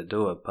right way to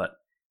do it, but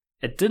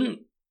it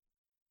didn't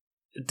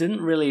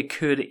really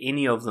occur to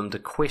any of them to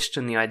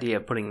question the idea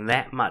of putting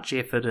that much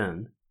effort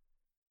in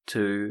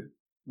to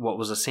what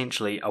was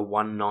essentially a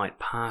one-night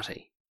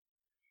party.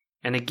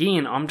 And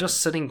again, I'm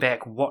just sitting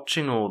back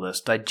watching all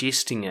this,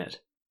 digesting it,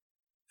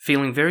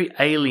 feeling very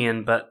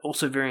alien but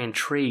also very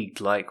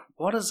intrigued, like,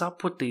 what is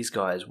up with these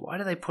guys? Why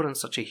do they put in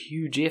such a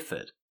huge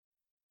effort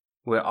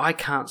where I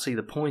can't see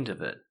the point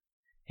of it?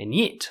 And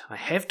yet, I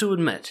have to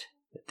admit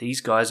that these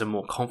guys are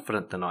more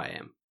confident than I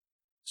am.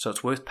 So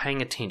it's worth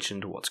paying attention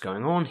to what's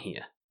going on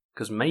here,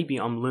 because maybe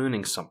I'm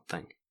learning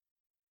something.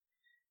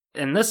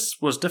 And this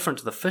was different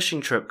to the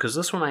fishing trip, because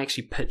this one I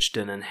actually pitched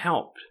in and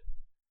helped.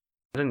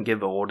 I didn't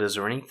give orders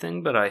or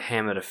anything, but I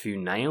hammered a few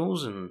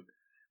nails and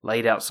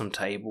laid out some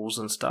tables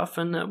and stuff,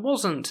 and it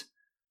wasn't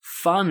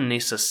fun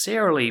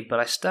necessarily,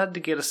 but I started to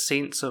get a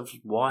sense of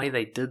why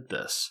they did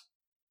this.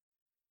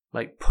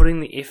 Like putting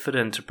the effort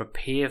in to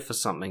prepare for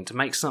something, to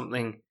make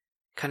something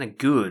kind of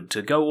good,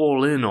 to go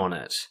all in on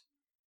it.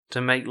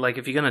 To make, like,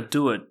 if you're going to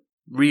do it,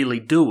 really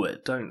do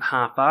it. Don't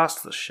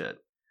half-ass the shit.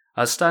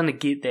 I was starting to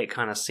get that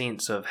kind of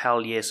sense of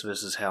hell yes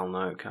versus hell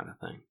no kind of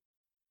thing.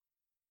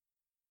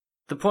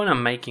 The point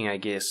I'm making, I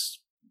guess,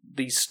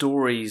 these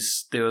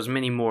stories, there was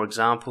many more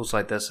examples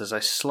like this as I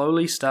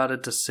slowly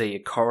started to see a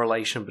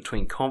correlation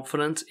between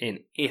confidence and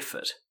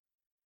effort.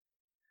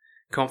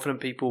 Confident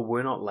people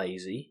were not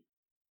lazy.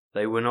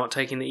 They were not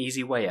taking the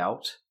easy way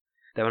out.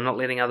 They were not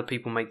letting other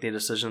people make their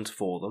decisions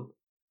for them.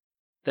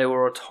 They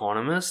were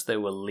autonomous. They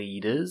were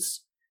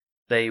leaders.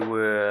 They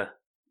were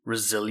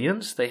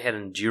resilient. They had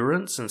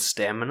endurance and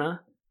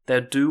stamina.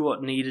 They'd do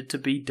what needed to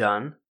be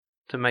done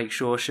to make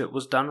sure shit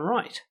was done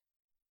right.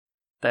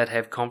 They'd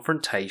have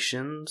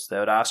confrontations. They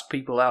would ask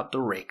people out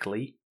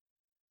directly.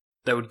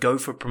 They would go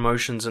for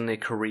promotions in their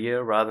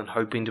career rather than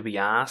hoping to be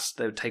asked.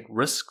 They would take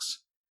risks.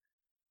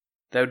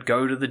 They would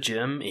go to the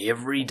gym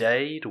every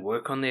day to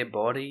work on their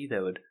body. They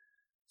would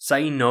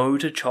say no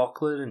to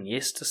chocolate and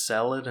yes to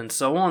salad and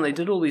so on. They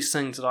did all these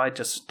things that I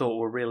just thought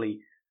were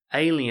really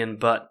alien,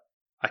 but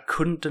I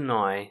couldn't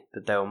deny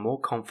that they were more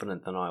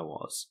confident than I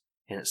was.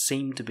 And it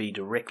seemed to be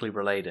directly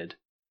related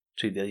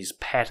to these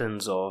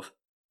patterns of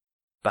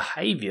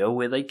behavior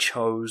where they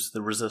chose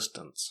the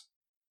resistance.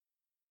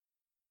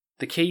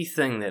 The key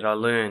thing that I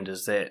learned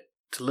is that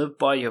to live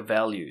by your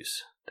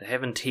values, to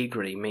have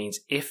integrity, means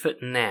effort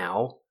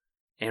now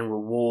and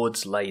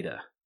rewards later.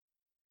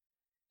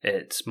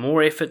 It's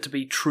more effort to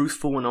be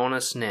truthful and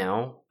honest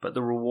now, but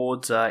the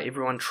rewards are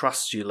everyone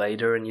trusts you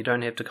later and you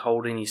don't have to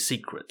hold any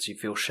secrets. You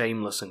feel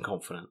shameless and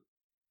confident.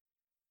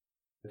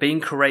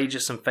 Being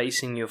courageous and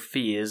facing your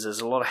fears is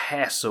a lot of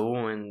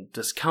hassle and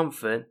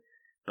discomfort,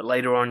 but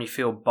later on you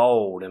feel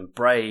bold and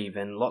brave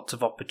and lots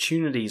of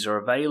opportunities are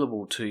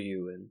available to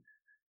you and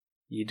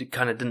you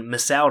kind of didn't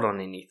miss out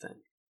on anything.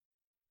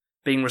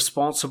 Being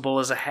responsible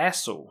is a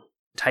hassle.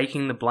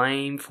 Taking the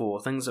blame for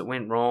things that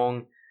went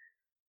wrong,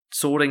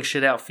 sorting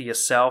shit out for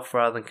yourself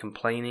rather than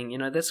complaining,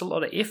 that's a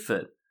lot of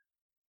effort.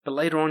 But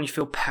later on you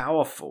feel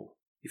powerful.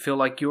 You feel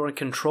like you're in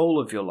control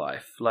of your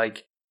life,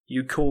 like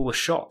you call the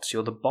shots,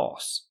 you're the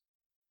boss.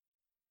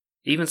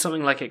 Even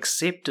something like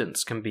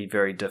acceptance can be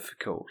very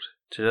difficult,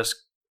 to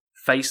just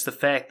face the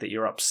fact that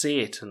you're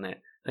upset and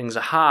that things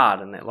are hard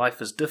and that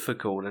life is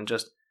difficult and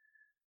just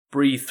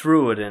breathe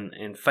through it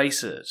and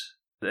face it.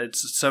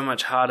 It's so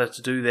much harder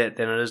to do that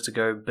than it is to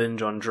go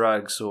binge on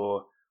drugs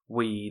or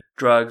weed,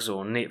 drugs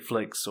or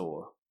Netflix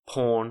or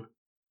porn.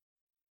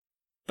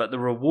 But the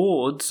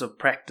rewards of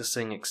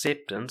practicing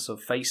acceptance,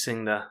 of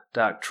facing the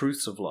dark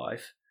truths of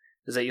life,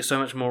 is that you're so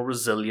much more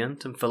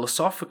resilient and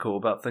philosophical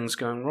about things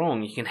going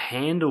wrong. You can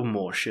handle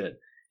more shit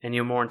and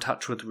you're more in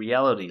touch with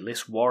reality,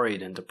 less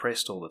worried and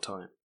depressed all the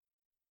time.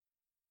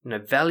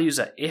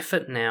 Values are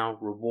effort now,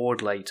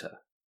 reward later.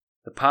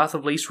 The path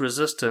of least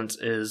resistance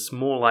is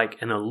more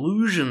like an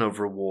illusion of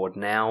reward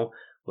now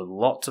with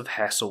lots of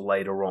hassle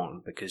later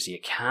on because you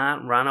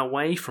can't run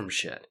away from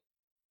shit.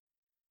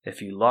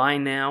 If you lie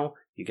now,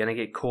 you're going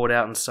to get caught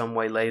out in some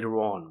way later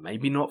on.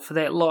 Maybe not for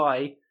that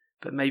lie,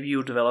 but maybe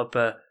you'll develop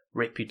a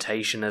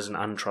reputation as an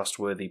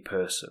untrustworthy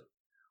person.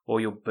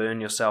 Or you'll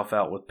burn yourself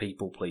out with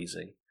people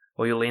pleasing.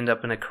 Or you'll end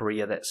up in a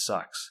career that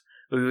sucks.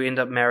 Or you'll end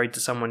up married to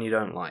someone you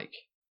don't like.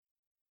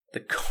 The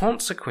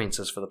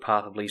consequences for the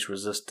path of least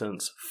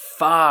resistance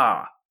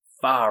far,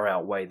 far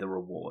outweigh the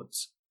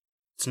rewards.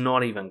 It's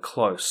not even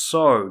close,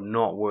 so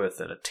not worth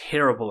it, a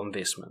terrible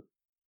investment.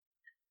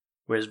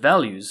 Whereas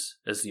values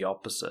is the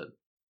opposite.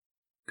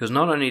 Because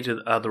not only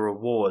are the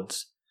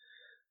rewards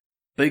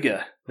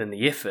bigger than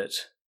the effort,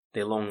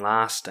 they're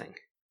long-lasting.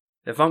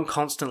 If I'm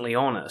constantly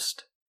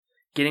honest,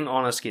 getting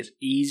honest gets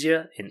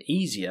easier and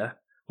easier,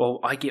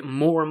 while I get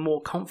more and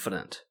more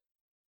confident.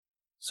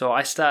 So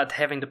I start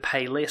having to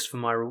pay less for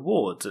my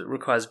rewards. It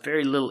requires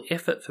very little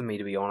effort for me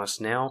to be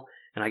honest now,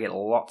 and I get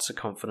lots of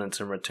confidence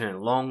in return.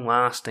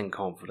 Long-lasting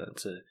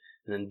confidence,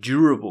 an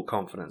endurable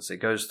confidence that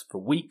goes for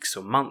weeks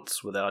or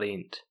months without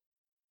end.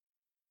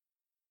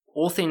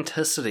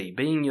 Authenticity,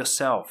 being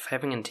yourself,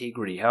 having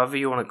integrity, however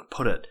you want to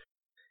put it,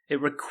 it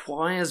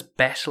requires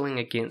battling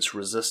against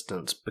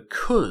resistance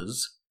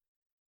because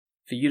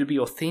for you to be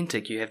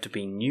authentic, you have to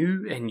be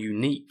new and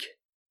unique.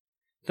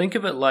 Think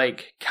of it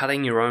like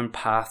cutting your own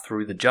path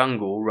through the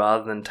jungle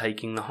rather than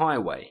taking the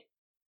highway.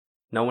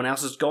 No one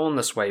else has gone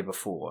this way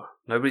before.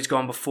 Nobody's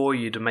gone before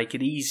you to make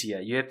it easier.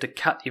 You have to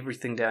cut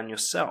everything down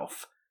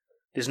yourself.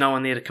 There's no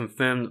one there to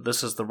confirm that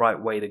this is the right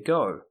way to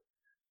go.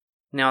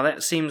 Now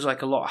that seems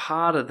like a lot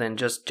harder than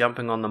just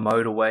jumping on the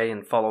motorway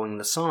and following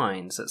the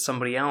signs that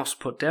somebody else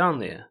put down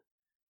there.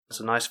 It's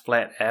a nice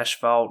flat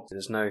asphalt.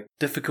 There's no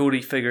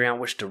difficulty figuring out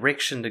which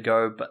direction to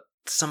go, but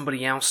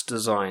somebody else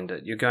designed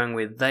it. You're going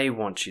where they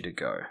want you to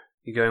go.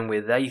 You're going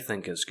where they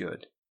think is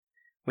good.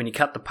 When you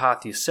cut the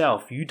path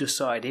yourself, you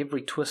decide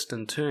every twist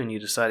and turn. You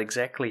decide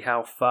exactly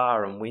how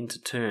far and when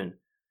to turn.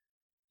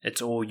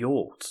 It's all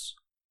yours.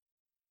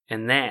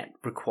 And that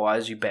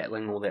requires you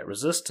battling all that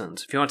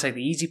resistance. If you want to take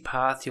the easy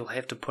path, you'll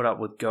have to put up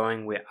with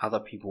going where other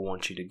people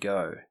want you to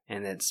go.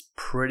 And it's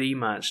pretty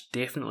much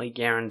definitely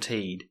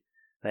guaranteed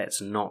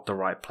that's not the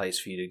right place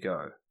for you to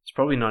go. It's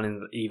probably not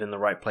even the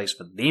right place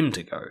for them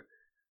to go,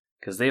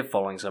 because they're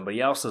following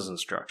somebody else's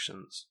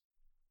instructions.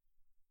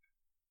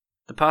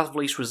 The path of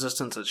least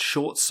resistance is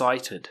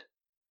short-sighted.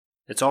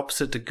 It's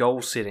opposite to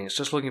goal setting. It's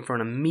just looking for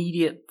an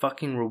immediate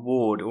fucking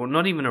reward, or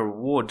not even a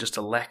reward, just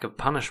a lack of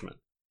punishment.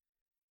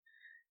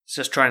 It's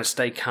just trying to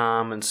stay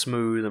calm and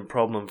smooth and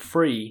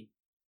problem-free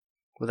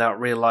without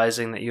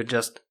realizing that you're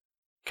just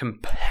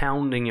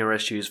compounding your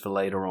issues for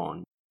later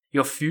on.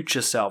 Your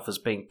future self is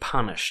being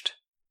punished.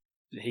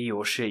 He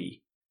or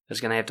she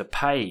is going to have to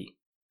pay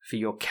for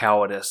your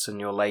cowardice and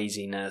your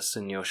laziness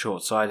and your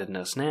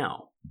short-sightedness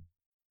now.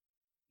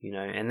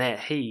 And that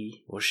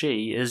he or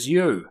she is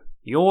you.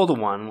 You're the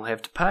one who will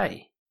have to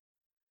pay.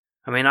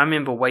 I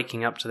remember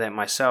waking up to that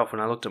myself when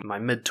I looked at my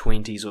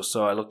mid-20s or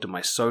so. I looked at my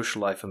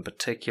social life in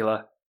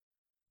particular,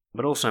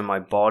 but also my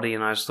body,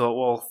 and I just thought,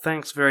 well,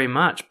 thanks very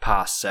much,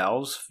 past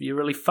selves. You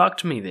really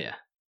fucked me there.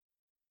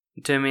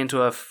 You turned me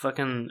into a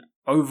fucking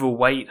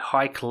overweight,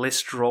 high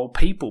cholesterol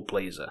people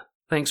pleaser.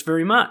 Thanks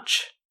very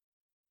much.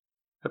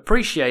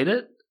 Appreciate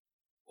it.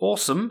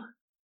 Awesome.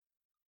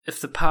 If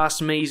the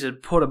past me's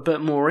had put a bit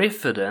more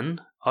effort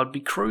in, I'd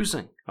be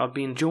cruising. I'd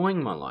be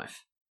enjoying my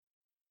life.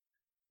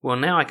 Well,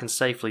 now I can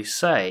safely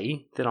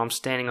say that I'm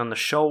standing on the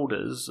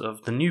shoulders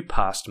of the new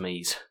past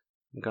me's.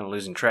 I'm kind of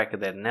losing track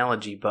of that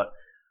analogy, but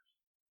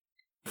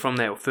from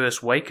that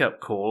first wake-up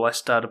call, I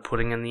started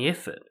putting in the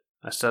effort.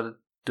 I started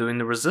doing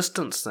the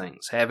resistance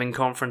things, having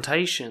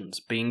confrontations,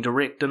 being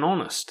direct and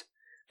honest,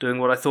 doing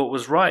what I thought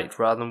was right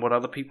rather than what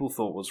other people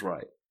thought was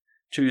right,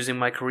 choosing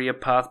my career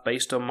path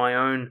based on my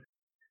own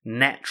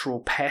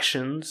natural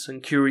passions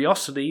and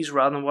curiosities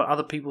rather than what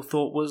other people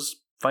thought was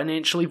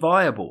financially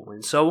viable,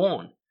 and so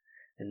on.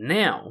 And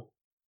now,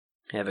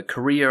 I have a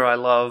career I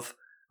love,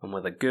 I'm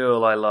with a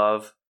girl I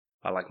love,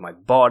 I like my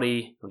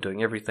body, I'm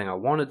doing everything I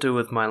want to do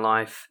with my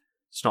life.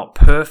 It's not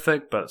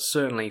perfect, but it's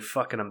certainly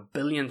fucking a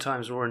billion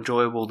times more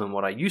enjoyable than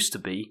what I used to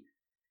be.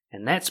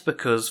 And that's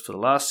because for the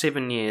last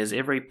 7 years,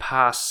 every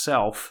past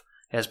self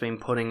has been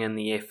putting in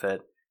the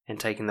effort and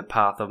taking the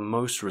path of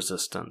most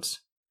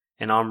resistance.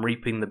 And I'm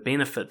reaping the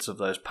benefits of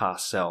those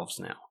past selves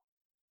now.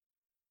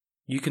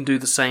 You can do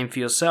the same for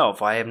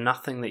yourself. I have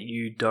nothing that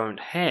you don't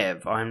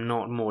have. I'm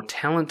not more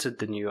talented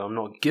than you. I'm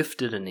not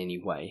gifted in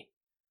any way.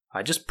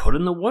 I just put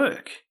in the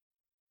work.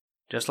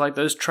 Just like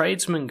those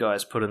tradesman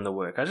guys put in the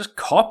work. I just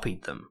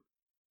copied them.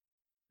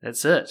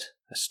 That's it.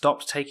 I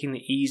stopped taking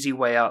the easy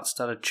way out,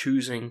 started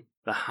choosing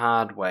the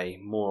hard way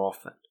more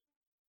often.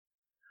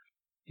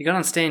 You gotta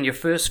understand, your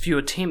first few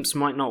attempts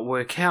might not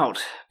work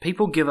out.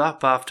 People give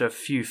up after a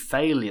few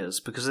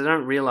failures because they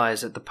don't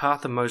realize that the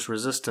path of most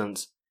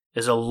resistance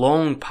is a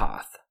long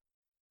path.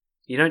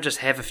 You don't just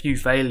have a few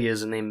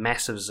failures and then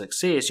massive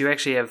success. You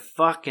actually have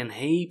fucking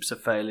heaps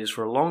of failures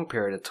for a long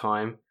period of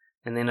time,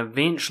 and then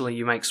eventually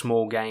you make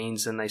small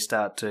gains and they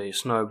start to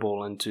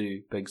snowball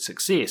into big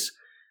success.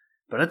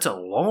 But it's a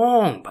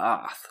long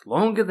path,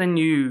 longer than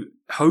you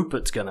hope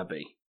it's gonna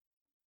be.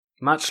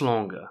 Much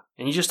longer.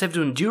 And you just have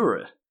to endure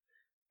it.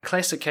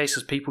 Classic case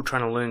is people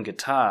trying to learn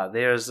guitar.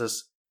 There is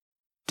this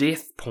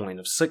death point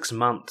of 6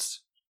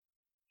 months.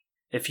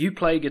 If you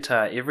play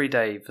guitar every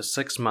day for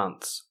 6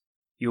 months,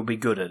 you'll be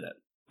good at it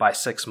by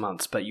 6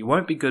 months, but you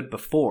won't be good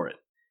before it.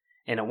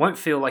 And it won't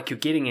feel like you're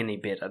getting any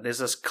better. There's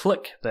this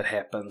click that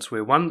happens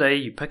where one day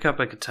you pick up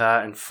a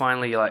guitar and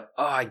finally you're like,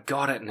 oh, I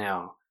got it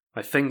now.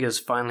 My fingers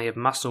finally have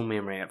muscle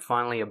memory. I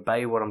finally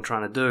obey what I'm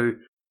trying to do.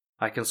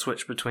 I can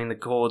switch between the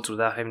chords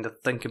without having to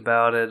think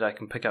about it. I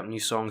can pick up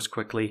new songs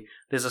quickly.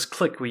 There's this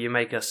click where you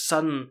make a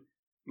sudden,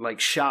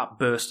 sharp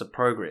burst of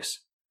progress.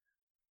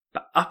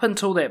 But up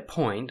until that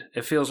point,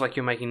 it feels like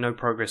you're making no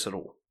progress at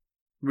all.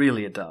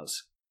 Really, it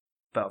does.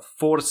 About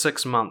 4 to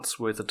 6 months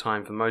worth of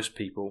time for most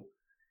people.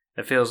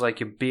 It feels like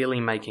you're barely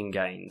making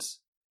gains.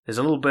 There's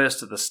a little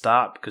burst at the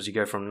start because you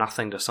go from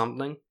nothing to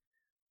something.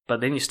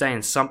 But then you stay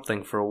in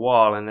something for a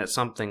while, and that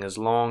something is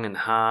long and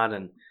hard,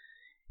 and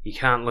you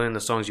can't learn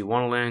the songs you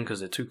want to learn because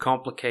they're too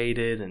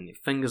complicated, and your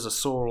fingers are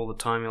sore all the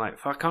time. You're like,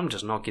 fuck, I'm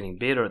just not getting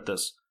better at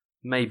this.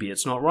 Maybe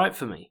it's not right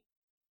for me.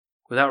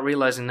 Without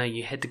realizing, no,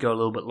 you had to go a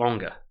little bit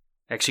longer.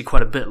 Actually,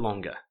 quite a bit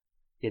longer.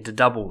 You had to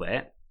double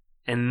that,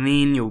 and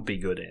then you'll be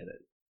good at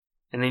it.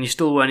 And then you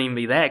still won't even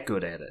be that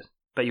good at it.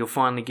 But you'll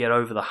finally get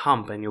over the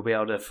hump, and you'll be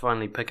able to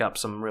finally pick up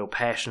some real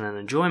passion and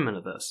enjoyment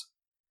of this.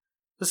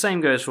 The same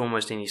goes for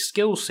almost any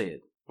skill set,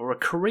 or a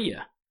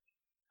career.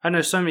 I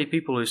know so many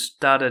people who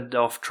started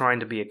off trying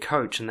to be a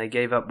coach and they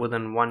gave up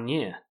within 1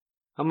 year.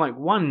 I'm like,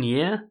 1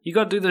 year? You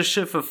got to do this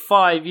shit for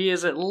 5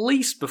 years at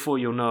least before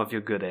you'll know if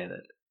you're good at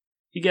it.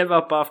 You gave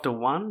up after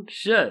 1?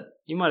 Shit,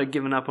 you might have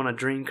given up on a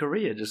dream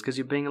career just because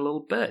you're being a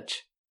little bitch.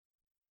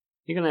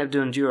 You're going to have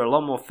to endure a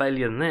lot more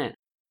failure than that.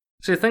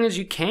 So the thing is,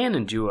 you can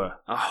endure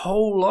a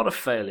whole lot of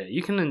failure.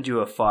 You can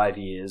endure 5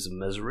 years of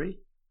misery.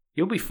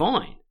 You'll be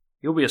fine.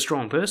 You'll be a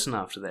strong person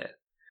after that.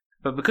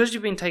 But because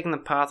you've been taking the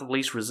path of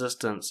least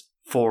resistance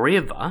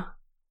forever,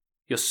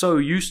 you're so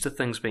used to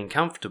things being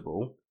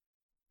comfortable,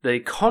 the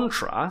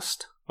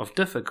contrast of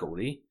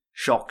difficulty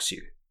shocks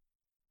you.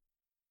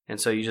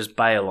 And so you just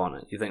bail on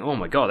it. You think, oh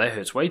my god, that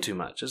hurts way too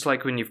much. It's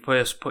like when you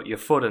first put your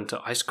foot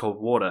into ice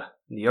cold water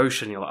in the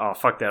ocean, you're like, oh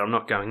fuck that, I'm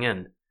not going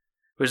in.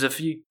 Whereas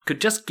if you could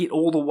just get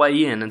all the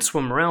way in and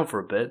swim around for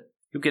a bit,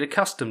 you'll get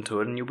accustomed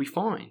to it and you'll be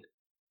fine.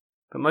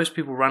 but most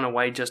people run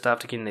away just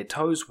after getting their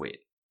toes wet.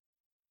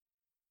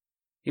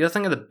 You gotta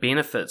think of the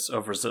benefits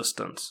of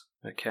resistance,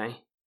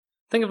 okay?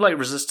 Think of like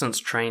resistance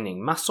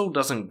training. Muscle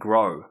doesn't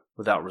grow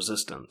without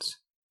resistance.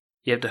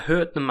 You have to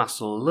hurt the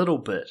muscle a little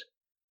bit,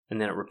 and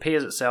then it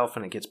repairs itself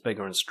and it gets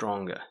bigger and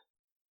stronger.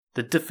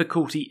 The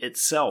difficulty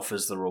itself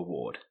is the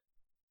reward.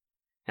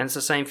 And it's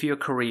the same for your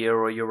career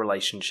or your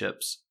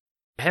relationships.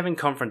 Having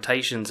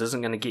confrontations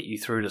isn't going to get you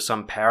through to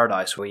some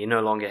paradise where you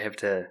no longer have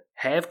to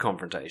have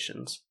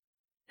confrontations.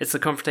 It's the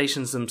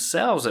confrontations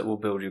themselves that will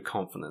build your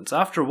confidence.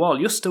 After a while,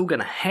 you're still going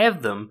to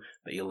have them,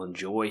 but you'll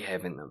enjoy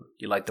having them.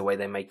 You like the way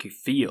they make you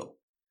feel.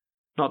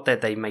 Not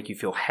that they make you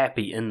feel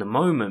happy in the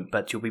moment,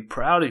 but you'll be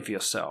proud of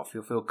yourself.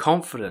 You'll feel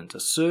confident,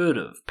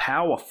 assertive,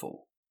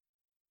 powerful.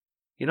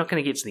 You're not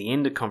going to get to the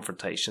end of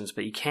confrontations,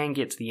 but you can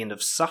get to the end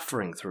of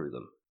suffering through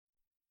them.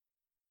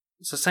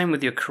 It's the same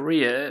with your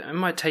career. It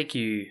might take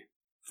you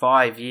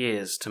 5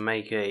 years to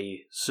make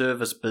a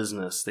service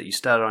business that you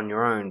started on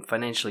your own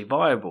financially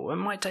viable. It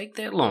might take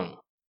that long.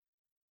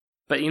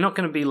 But you're not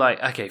going to be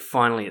like, okay,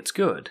 finally it's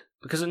good,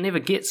 because it never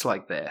gets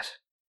like that.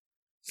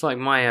 It's like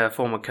my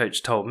former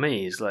coach told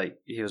me,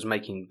 he was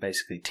making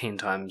basically 10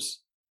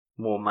 times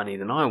more money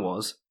than I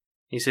was.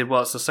 He said,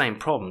 well, it's the same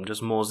problem,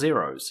 just more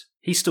zeros.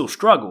 He still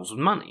struggles with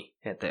money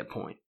at that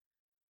point.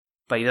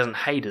 But he doesn't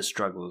hate his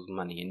struggle with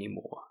money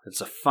anymore.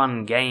 It's a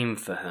fun game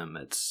for him.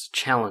 It's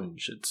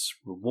challenge. It's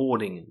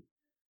rewarding and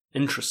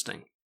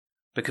interesting.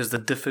 Because the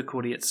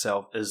difficulty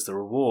itself is the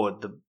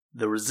reward.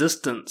 The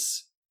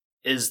resistance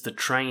is the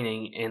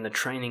training, and the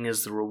training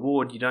is the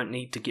reward. You don't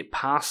need to get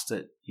past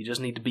it. You just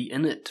need to be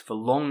in it for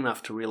long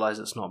enough to realize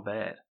it's not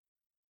bad.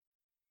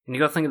 And you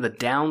got to think of the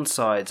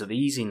downsides of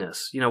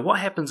easiness. What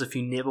happens if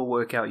you never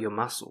work out your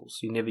muscles?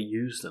 You never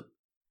use them?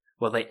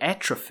 Well, they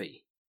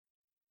atrophy.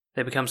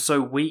 They become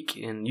so weak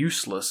and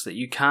useless that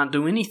you can't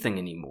do anything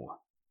anymore.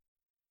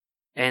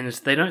 And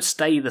they don't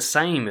stay the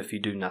same if you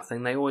do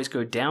nothing. They always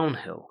go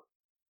downhill.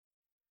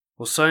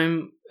 Well,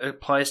 same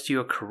applies to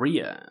your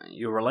career,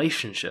 your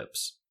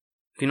relationships.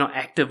 If you're not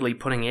actively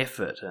putting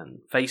effort and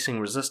facing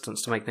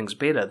resistance to make things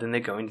better, then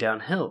they're going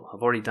downhill.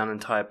 I've already done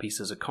entire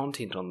pieces of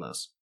content on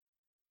this.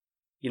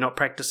 You're not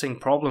practicing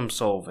problem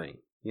solving.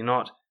 You're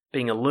not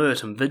being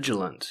alert and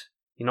vigilant.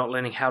 You're not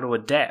learning how to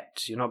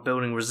adapt. You're not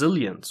building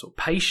resilience or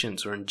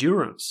patience or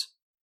endurance.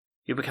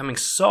 You're becoming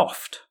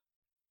soft.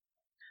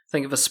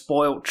 Think of a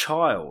spoilt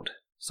child,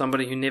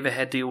 somebody who never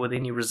had to deal with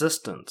any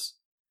resistance.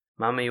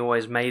 Mummy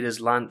always made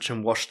his lunch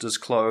and washed his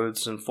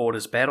clothes and fought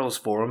his battles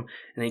for him,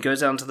 and he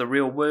goes out into the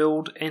real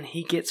world and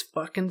he gets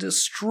fucking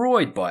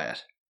destroyed by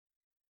it.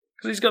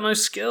 Because he's got no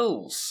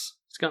skills.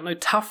 He's got no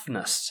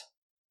toughness.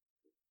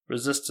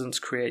 Resistance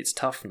creates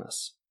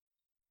toughness.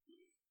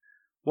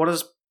 What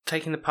does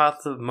taking the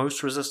path of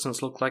most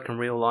resistance look like in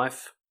real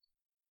life?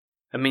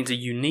 It means a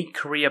unique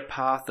career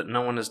path that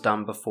no one has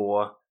done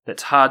before,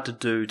 that's hard to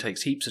do,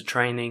 takes heaps of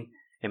training,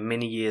 and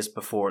many years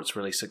before it's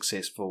really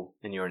successful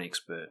and you're an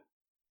expert.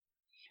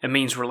 It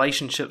means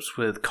relationships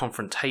with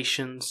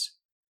confrontations,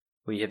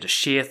 where you have to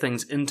share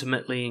things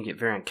intimately and get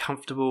very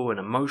uncomfortable and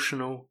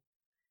emotional,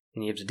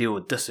 and you have to deal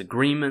with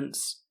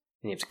disagreements,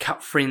 and you have to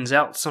cut friends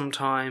out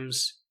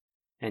sometimes,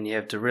 and you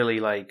have to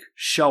really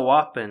show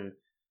up and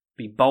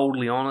be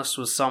boldly honest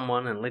with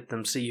someone and let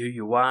them see who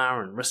you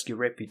are and risk your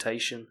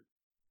reputation.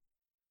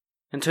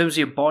 In terms of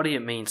your body,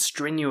 it means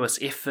strenuous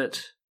effort,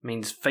 it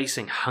means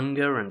facing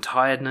hunger and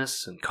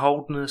tiredness and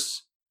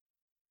coldness.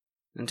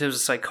 In terms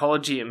of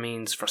psychology, it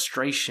means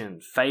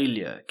frustration,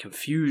 failure,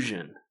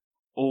 confusion,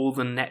 all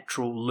the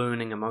natural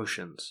learning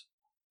emotions.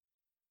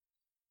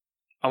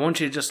 I want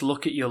you to just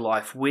look at your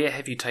life. Where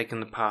have you taken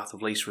the path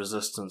of least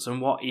resistance? In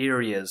what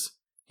areas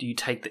do you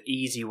take the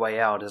easy way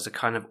out as a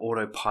kind of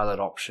autopilot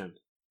option?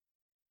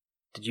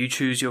 Did you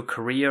choose your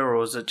career, or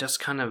was it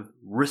just kind of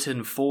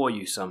written for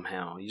you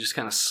somehow? You just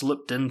kind of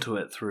slipped into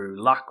it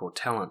through luck or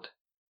talent.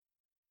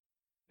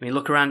 When you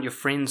look around your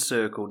friend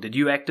circle, did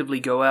you actively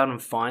go out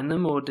and find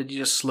them, or did you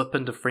just slip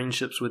into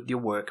friendships with your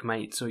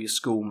workmates or your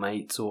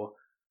schoolmates or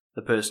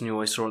the person you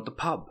always saw at the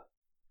pub?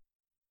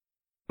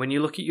 When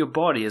you look at your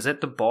body, is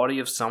that the body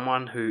of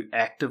someone who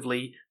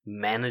actively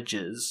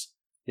manages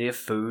their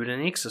food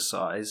and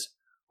exercise,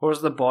 or is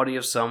it the body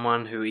of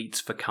someone who eats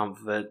for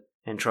comfort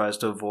and tries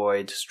to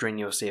avoid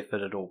strenuous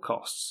effort at all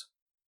costs?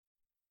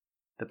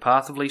 The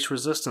path of least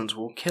resistance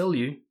will kill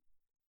you,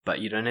 but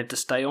you don't have to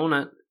stay on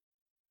it.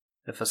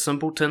 If a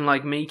simpleton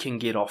like me can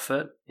get off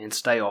it and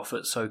stay off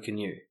it, so can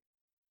you.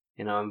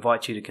 And I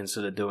invite you to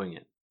consider doing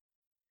it.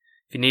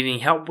 If you need any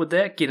help with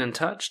that, get in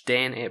touch,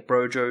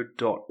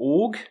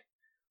 dan@brojo.org.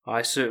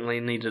 I certainly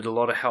needed a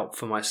lot of help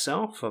for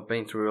myself. I've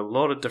been through a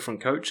lot of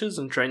different coaches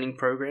and training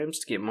programs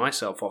to get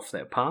myself off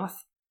that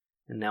path.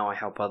 And now I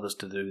help others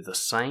to do the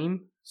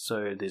same.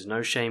 So there's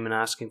no shame in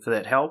asking for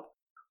that help.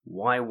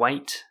 Why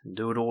wait and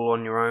do it all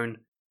on your own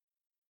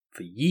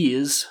for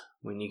years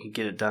when you can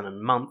get it done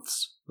in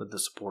months with the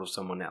support of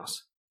someone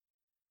else?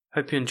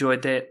 Hope you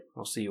enjoyed that.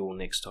 I'll see you all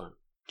next time.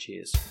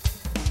 Cheers.